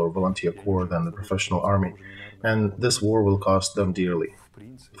militia or volunteer corps than the professional army. And this war will cost them dearly.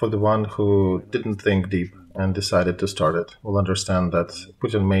 For the one who didn't think deep and decided to start it, will understand that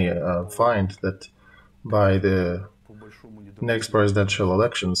Putin may find that by the next presidential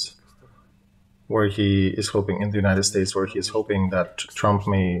elections, where he is hoping, in the United States, where he is hoping that Trump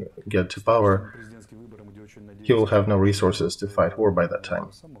may get to power, he will have no resources to fight war by that time.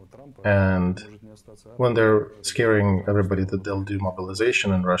 And when they're scaring everybody that they'll do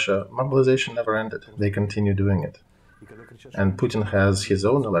mobilization in Russia, mobilization never ended. They continue doing it. And Putin has his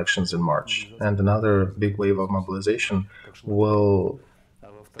own elections in March, and another big wave of mobilization will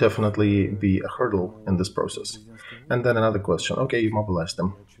definitely be a hurdle in this process. And then another question, okay, you mobilize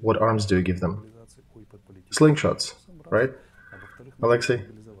them. What arms do you give them? Slingshots, right? Alexey,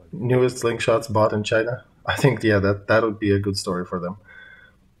 newest slingshots bought in China? I think, yeah, that would be a good story for them.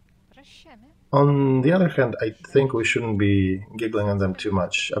 On the other hand, I think we shouldn't be giggling at them too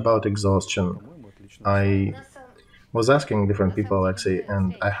much about exhaustion. I was asking different people, Alexey,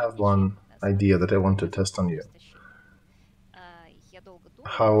 and I have one idea that I want to test on you.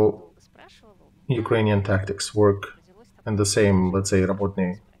 How Ukrainian tactics work in the same, let's say,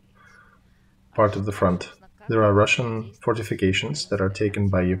 Rabotny part of the front. There are Russian fortifications that are taken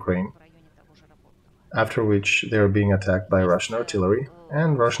by Ukraine, after which they are being attacked by Russian artillery,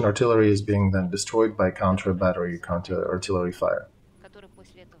 and Russian artillery is being then destroyed by counter-artillery fire.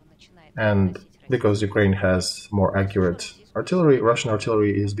 And because Ukraine has more accurate artillery, Russian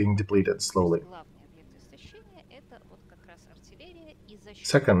artillery is being depleted slowly.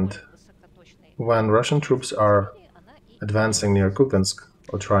 Second, when Russian troops are advancing near Kupiansk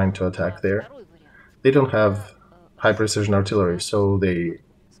or trying to attack there, they don't have high-precision artillery, so they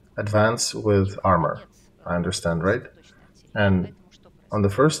advance with armor, I understand, right? And on the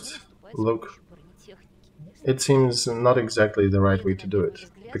first look, it seems not exactly the right way to do it.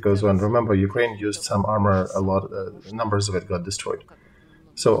 Because when, remember, Ukraine used some armor, a lot, numbers of it got destroyed.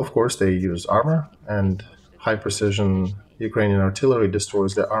 So, of course, they use armor, and high precision Ukrainian artillery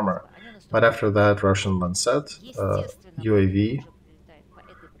destroys their armor. But after that, Russian Lancet, UAV,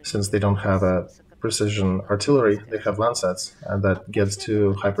 since they don't have a precision artillery, they have Lancets, and that gets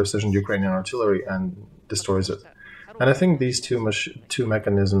to high precision Ukrainian artillery and destroys it. And I think these two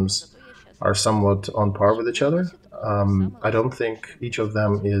mechanisms are somewhat on par with each other. I don't think each of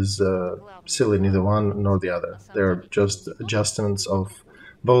them is silly, neither one nor the other. They're just adjustments of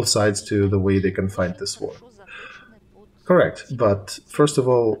both sides to the way they can fight this war. Correct, but first of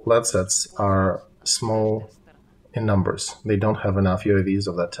all, Lancets are small in numbers. They don't have enough UAVs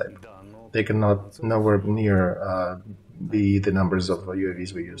of that type. They cannot nowhere near be the numbers of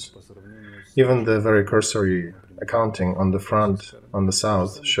UAVs we use. Even the very cursory accounting on the front, on the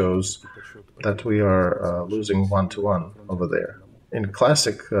south, shows that we are losing 1-1 over there. In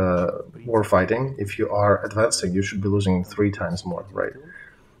classic war fighting, if you are advancing, you should be losing 3 times more, right?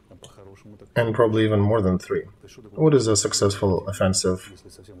 And probably even more than 3. What is a successful offensive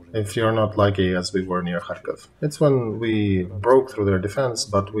if you're not lucky as we were near Kharkov? It's when we broke through their defense,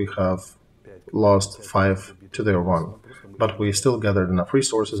 but we have lost 5 to their 1. But we still gathered enough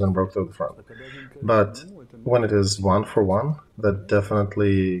resources and broke through the front. But when it is 1-for-1, that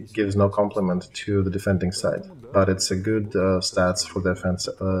definitely gives no compliment to the defending side. But it's a good stats for the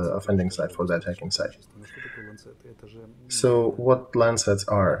offending side, for the attacking side. So what Lancets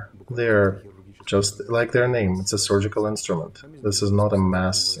are? They're just like their name. It's a surgical instrument. This is not a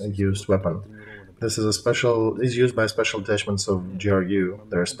mass-used weapon. This is used by special detachments of GRU.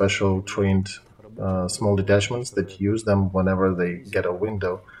 There are special trained small detachments that use them whenever they get a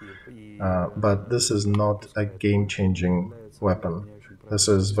window. But this is not a game-changing weapon. This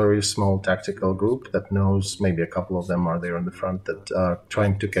is a very small tactical group that knows, maybe a couple of them are there in the front, that are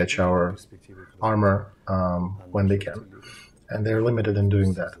trying to catch our armor when they can. And they're limited in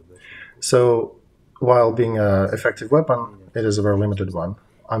doing that. So while being an effective weapon, it is a very limited one.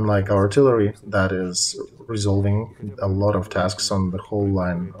 Unlike our artillery, that is resolving a lot of tasks on the whole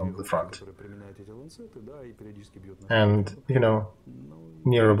line of the front. And,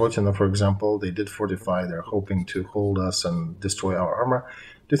 near Robotyno, for example, they did fortify. They're hoping to hold us and destroy our armor.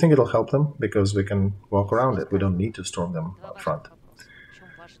 Do you think it'll help them? Because we can walk around it. We don't need to storm them up front.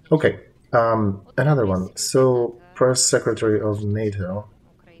 Okay, another one. So, Press Secretary of NATO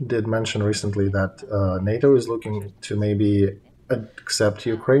did mention recently that NATO is looking to maybe accept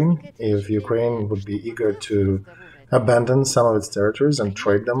Ukraine if Ukraine would be eager to abandon some of its territories and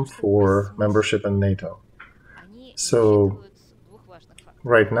trade them for membership in NATO. So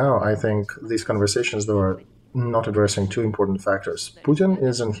right now, I think these conversations, though, are not addressing 2 important factors. Putin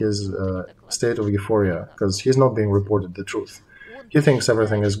is in his state of euphoria because he's not being reported the truth. He thinks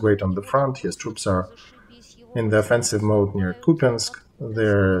everything is great on the front. His troops are in the offensive mode near Kupiansk.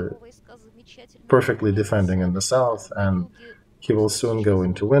 They're perfectly defending in the south, and he will soon go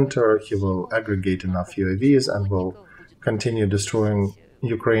into winter. He will aggregate enough UAVs and will continue destroying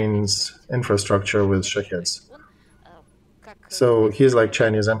Ukraine's infrastructure with Shaheds. So he's like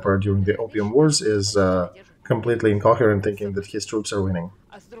Chinese emperor during the Opium Wars, is completely incoherent, thinking that his troops are winning.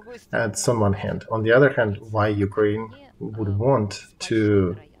 That's on one hand. On the other hand, why Ukraine would want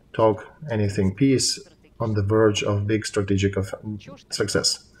to talk anything peace on the verge of big strategic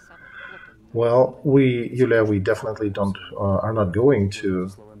success? Well, Yulia, we definitely are not going to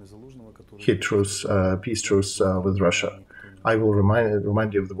hit peace truce with Russia. I will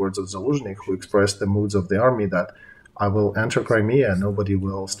remind you of the words of Zaluzhny, who expressed the moods of the army that I will enter Crimea, nobody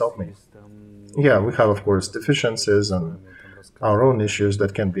will stop me. Yeah, we have, of course, deficiencies and our own issues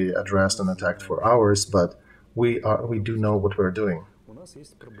that can be addressed and attacked for hours, but we do know what we're doing.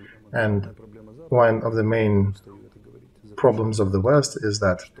 And one of the main problems of the West is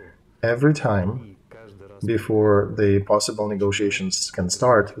that every time before the possible negotiations can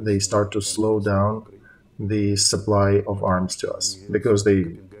start, they start to slow down the supply of arms to us, because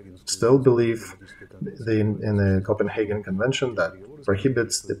they still believe in the Copenhagen Convention that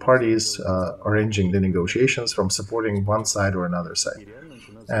prohibits the parties arranging the negotiations from supporting one side or another side.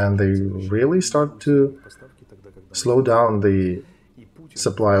 And they really start to slow down the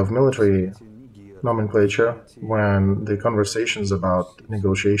supply of military nomenclature when the conversations about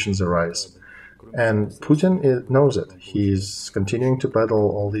negotiations arise. And Putin knows it. He's continuing to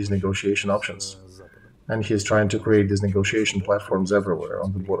peddle all these negotiation options. And he's trying to create these negotiation platforms everywhere,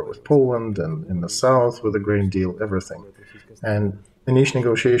 on the border with Poland and in the south with the grain deal, everything. And in each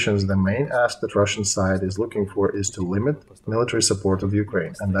negotiations, the main ask that Russian side is looking for is to limit military support of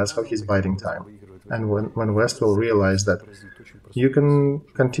Ukraine. And that's how he's biding time. And when West will realize that you can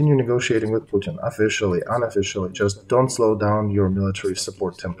continue negotiating with Putin officially, unofficially, just don't slow down your military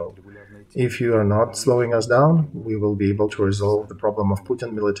support tempo. If you are not slowing us down, we will be able to resolve the problem of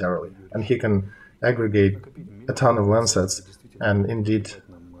Putin militarily. And he can aggregate a ton of Lancets and indeed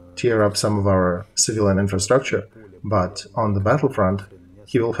tear up some of our civilian infrastructure. But on the battlefront,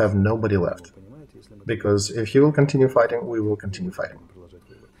 he will have nobody left. Because if he will continue fighting, we will continue fighting.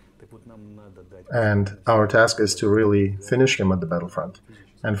 And our task is to really finish him at the battlefront.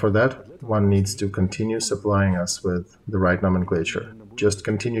 And for that, one needs to continue supplying us with the right nomenclature. Just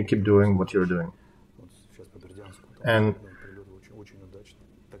continue, keep doing what you're doing. And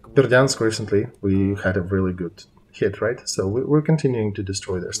Berdyansk recently, we had a really good hit, right? So we're continuing to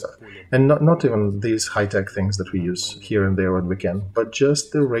destroy their stuff. And not even these high-tech things that we use here and there when we can, but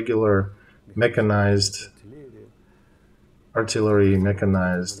just the regular mechanized artillery,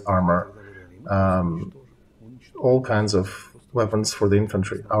 mechanized armor, all kinds of weapons for the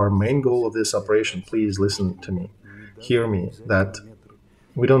infantry. Our main goal of this operation, please listen to me, hear me, that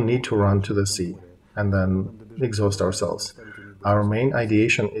we don't need to run to the sea and then exhaust ourselves. Our main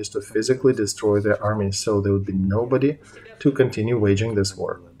ideation is to physically destroy their armies so there would be nobody to continue waging this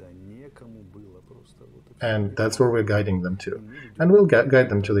war. And that's where we're guiding them to. And we'll guide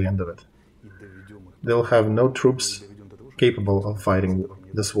them to the end of it. They'll have no troops capable of fighting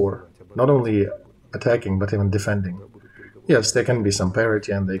this war. Not only attacking, but even defending. Yes, there can be some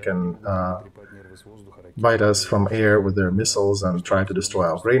parity and they can bite us from air with their missiles and try to destroy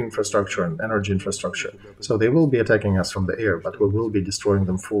our grain infrastructure and energy infrastructure. So they will be attacking us from the air, but we will be destroying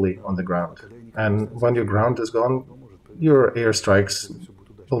them fully on the ground. And when your ground is gone, your air strikes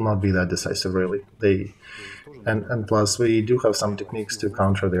will not be that decisive, really. And plus, we do have some techniques to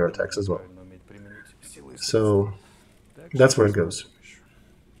counter their attacks as well. So that's where it goes.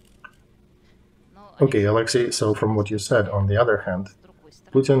 Okay, Alexei, so from what you said, on the other hand,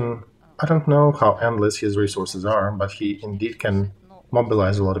 Putin, I don't know how endless his resources are, but he indeed can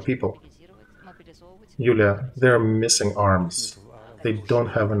mobilize a lot of people. Yulia, they're missing arms. They don't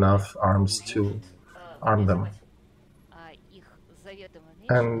have enough arms to arm them.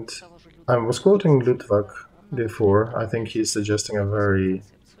 And I was quoting Lutvak before. I think he's suggesting a very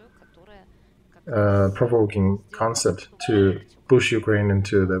provoking concept to push Ukraine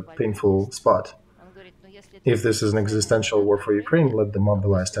into the painful spot. If this is an existential war for Ukraine, let them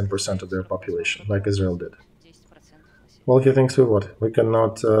mobilize 10% of their population, like Israel did. Well, he thinks we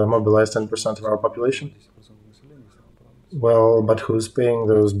cannot mobilize 10% of our population? Well, but who's paying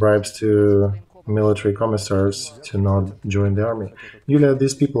those bribes to military commissars to not join the army? Yulia,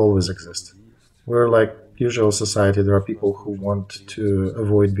 these people always exist. We're like usual society. There are people who want to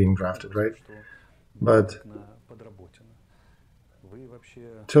avoid being drafted, right? But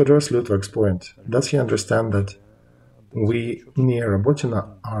to address Lutvak's point, does he understand that we near Robotina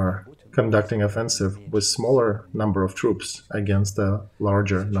are conducting offensive with smaller number of troops against a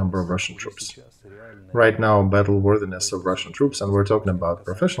larger number of Russian troops? Right now, battle worthiness of Russian troops, and we're talking about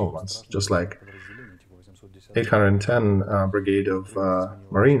professional ones, just like 810 brigade of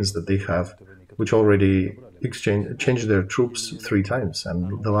Marines that they have, which already changed their troops 3 times,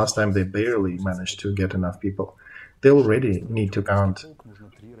 and the last time they barely managed to get enough people. They already need to count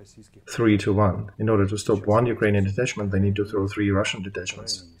 3 to 1. In order to stop one Ukrainian detachment, they need to throw 3 Russian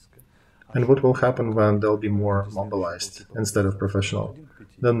detachments. And what will happen when they'll be more mobilized instead of professional?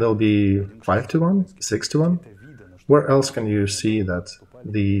 Then there'll be 5 to 1, 6 to 1? Where else can you see that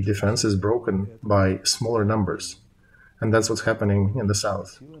the defense is broken by smaller numbers? And that's what's happening in the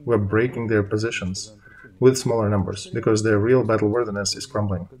south. We're breaking their positions with smaller numbers because their real battle worthiness is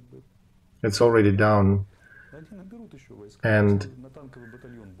crumbling. It's already down. And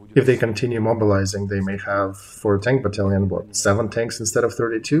if they continue mobilizing, they may have, for a tank battalion, 7 tanks instead of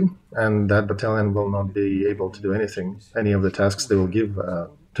 32? And that battalion will not be able to do anything, any of the tasks they will give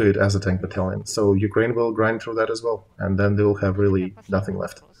to it as a tank battalion. So Ukraine will grind through that as well, and then they will have really nothing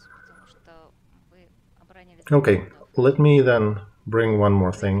left. Okay, let me then bring one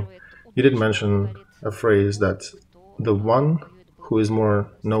more thing. You did mention a phrase that the one who is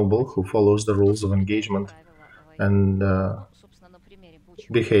more noble, who follows the rules of engagement and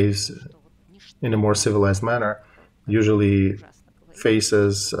behaves in a more civilized manner, usually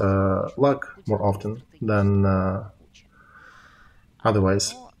faces luck more often than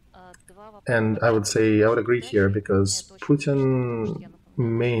otherwise. And I would say I would agree here because Putin's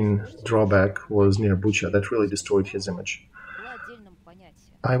main drawback was near Bucha. That really destroyed his image.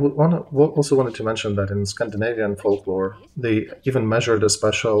 I would also wanted to mention that in Scandinavian folklore, they even measured a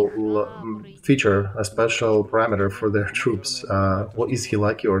special feature, a special parameter for their troops. Is he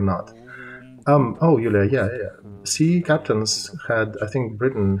lucky or not? Oh, Yulia, yeah, yeah. Sea captains had, I think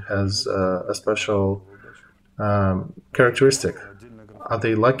Britain has a special characteristic. Are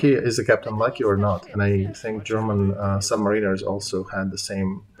they lucky? Is the captain lucky or not? And I think German submariners also had the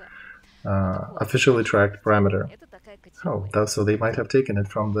same officially tracked parameter. Oh, so they might have taken it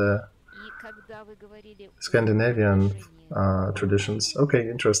from the Scandinavian traditions. Okay,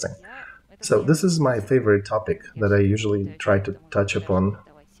 interesting. So this is my favorite topic that I usually try to touch upon.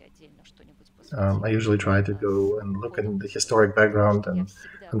 I usually try to go and look in the historic background, and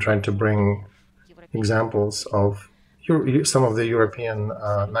I'm trying to bring examples of some of the European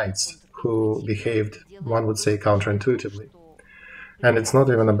knights who behaved, one would say, counterintuitively. And it's not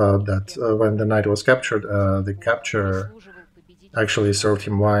even about that. When the knight was captured, the capturer actually served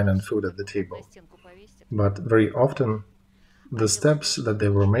him wine and food at the table. But very often, the steps that they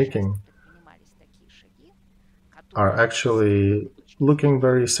were making are actually looking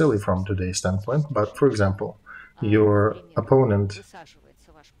very silly from today's standpoint. But for example, your opponent,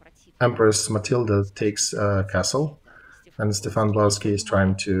 Empress Matilda, takes a castle, and Stefan Blasky is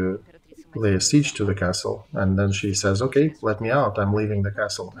trying to lay a siege to the castle. And then she says, "Okay, let me out. I'm leaving the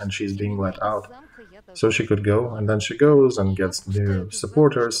castle." And she's being let out. So she could go, and then she goes and gets new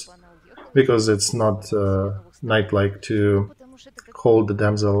supporters, because it's not knight-like to hold the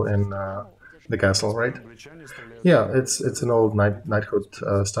damsel in the castle, right? Yeah, it's an old knighthood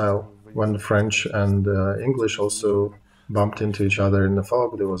style. When the French and English also bumped into each other in the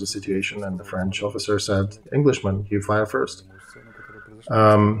fog, there was a situation, and the French officer said, "Englishman, you fire first."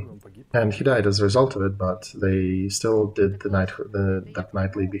 And he died as a result of it, but they still did that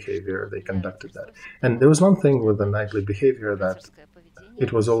knightly behavior. They conducted that. And there was one thing with the knightly behavior, that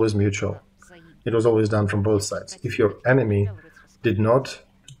it was always mutual. It was always done from both sides. If the enemy did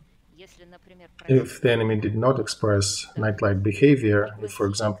not express knight-like behavior, if, for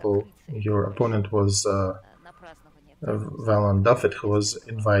example, your opponent was Valon Duffet, who was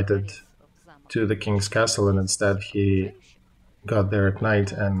invited to the king's castle, and instead he got there at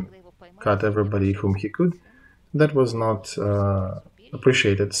night and cut everybody whom he could, that was not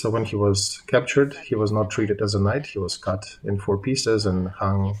appreciated. So when he was captured, he was not treated as a knight. He was cut in 4 pieces and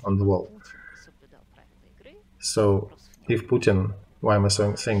hung on the wall. So if Putin, why am I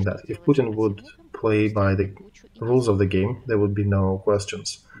saying that? If Putin would play by the rules of the game, there would be no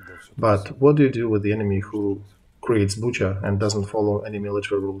questions. But what do you do with the enemy who creates Bucha and doesn't follow any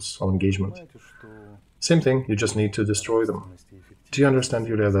military rules of engagement? Same thing, you just need to destroy them. Do you understand,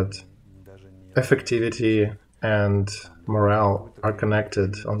 Yulia, that effectivity and morale are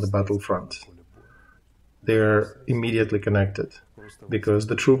connected on the battlefront? They're immediately connected, because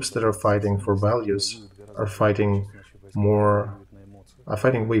the troops that are fighting for values are fighting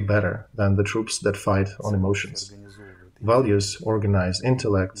way better than the troops that fight on emotions. Values organize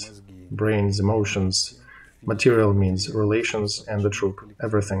intellect, brains, emotions. Material means relations and the troop,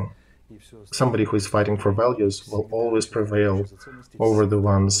 everything. Somebody who is fighting for values will always prevail over the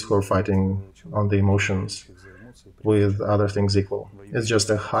ones who are fighting on the emotions, with other things equal. It's just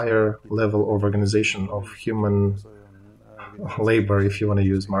a higher level of organization of human labor, if you want to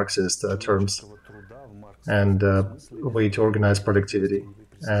use Marxist terms, and a way to organize productivity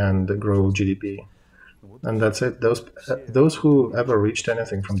and grow GDP. And that's it. Those who ever reached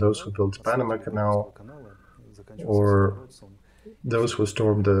anything, from those who built Panama Canal, or those who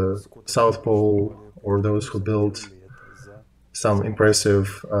stormed the South Pole, or those who built some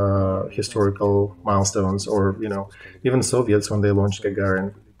impressive historical milestones, or even Soviets, when they launched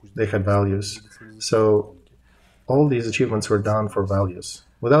Gagarin, they had values. So all these achievements were done for values.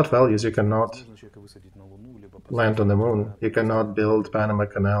 Without values, you cannot land on the moon, you cannot build Panama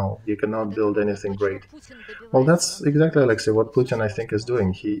Canal, you cannot build anything great. Well, that's exactly, Alexey, what Putin, I think, is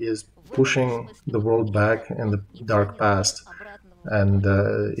doing. He is pushing the world back in the dark past, and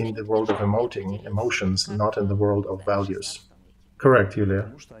in the world of emotions, not in the world of values. Correct,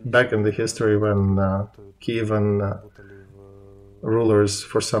 Yulia. Back in the history, when Kievan rulers,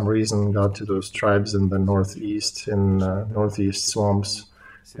 for some reason, got to those tribes in the northeast, in northeast swamps,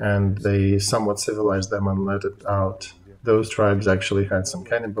 and they somewhat civilized them and let it out. Those tribes actually had some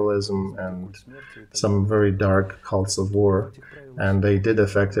cannibalism and some very dark cults of war, and they did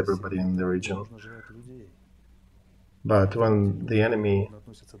affect everybody in the region. But when the enemy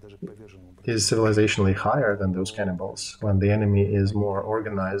is civilizationally higher than those cannibals, when the enemy is more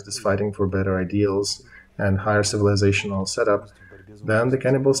organized, is fighting for better ideals and higher civilizational setup, then the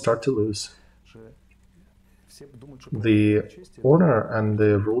cannibals start to lose. The order and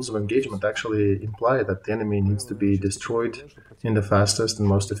the rules of engagement actually imply that the enemy needs to be destroyed in the fastest and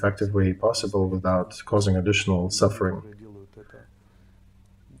most effective way possible without causing additional suffering.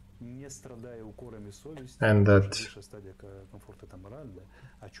 And that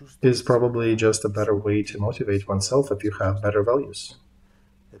is probably just a better way to motivate oneself if you have better values.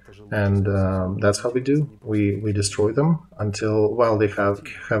 And that's how we do. We destroy them until, while they have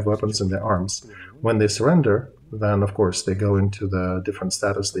weapons in their arms. When they surrender, then of course they go into the different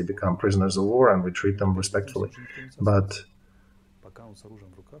status. They become prisoners of war, and we treat them respectfully. But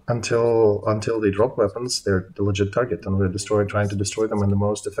until they drop weapons, they're the legit target, and we're trying to destroy them in the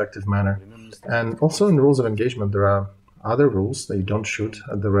most effective manner. And also in the rules of engagement, there are other rules that you don't shoot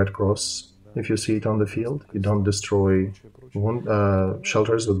at the Red Cross if you see it on the field. You don't destroy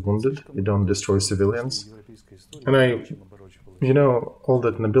shelters with wounded. You don't destroy civilians. And all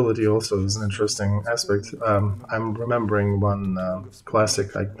that nobility also is an interesting aspect. I'm remembering one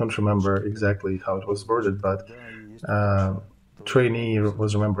classic. I don't remember exactly how it was worded, but trainee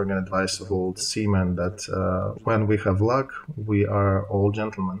was remembering an advice of old seamen that when we have luck, we are all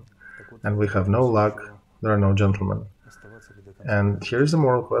gentlemen, and we have no luck, there are no gentlemen. And here's the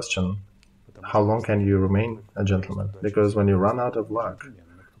moral question: how long can you remain a gentleman? Because when you run out of luck,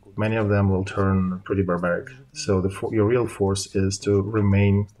 many of them will turn pretty barbaric. So your real force is to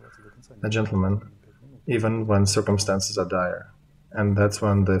remain a gentleman, even when circumstances are dire. And that's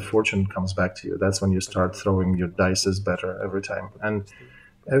when the fortune comes back to you. That's when you start throwing your dices better every time. And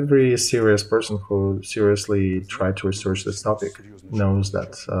every serious person who seriously tried to research this topic knows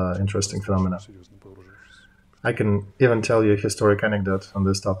that interesting phenomena. I can even tell you a historic anecdote on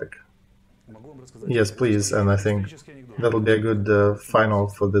this topic. Yes, please, and I think that'll be a good final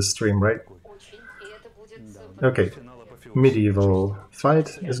for this stream, right? Okay, medieval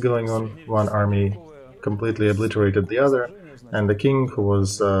fight is going on. One army completely obliterated the other, and the king, who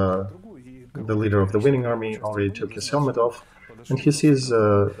was the leader of the winning army, already took his helmet off, and he sees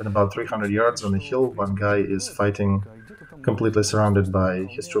at about 300 yards on the hill, one guy is fighting completely surrounded by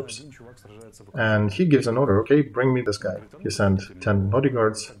his troops. And he gives an order, okay, bring me this guy. He sent 10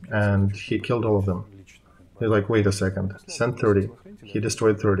 bodyguards, and he killed all of them. He's like, wait a second, send 30. He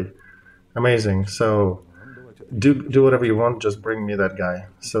destroyed 30. Amazing. So do whatever you want, just bring me that guy.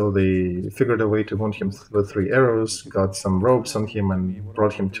 So they figured a way to wound him with 3 arrows, got some ropes on him, and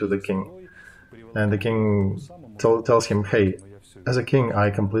brought him to the king. And the king tells him, hey, as a king, I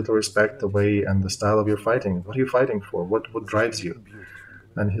completely respect the way and the style of your fighting. What are you fighting for? What drives you?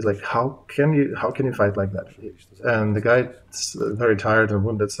 And he's like, how can you fight like that? And the guy, very tired and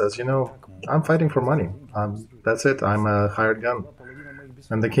wounded, says, I'm fighting for money. That's it. I'm a hired gun.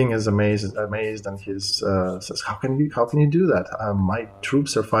 And the king is amazed, and he says, how can you do that? My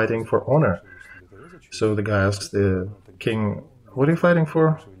troops are fighting for honor. So the guy asks the king, what are you fighting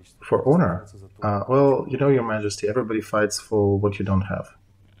for? For honor? Well, Your Majesty, everybody fights for what you don't have.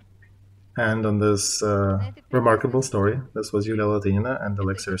 And on this remarkable story, this was Yulia Latynina and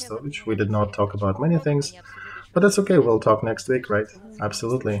Alexey Arestovych. We did not talk about many things, but that's okay. We'll talk next week, right?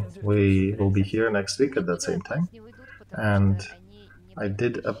 Absolutely. We will be here next week at that same time. And I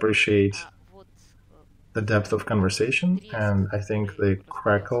did appreciate the depth of conversation, and I think the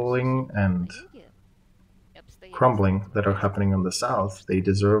crackling and crumbling that are happening on the south, they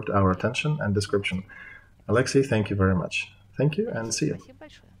deserved our attention and description. Alexey, thank you very much. Thank you, and see you.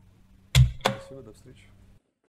 До встречи.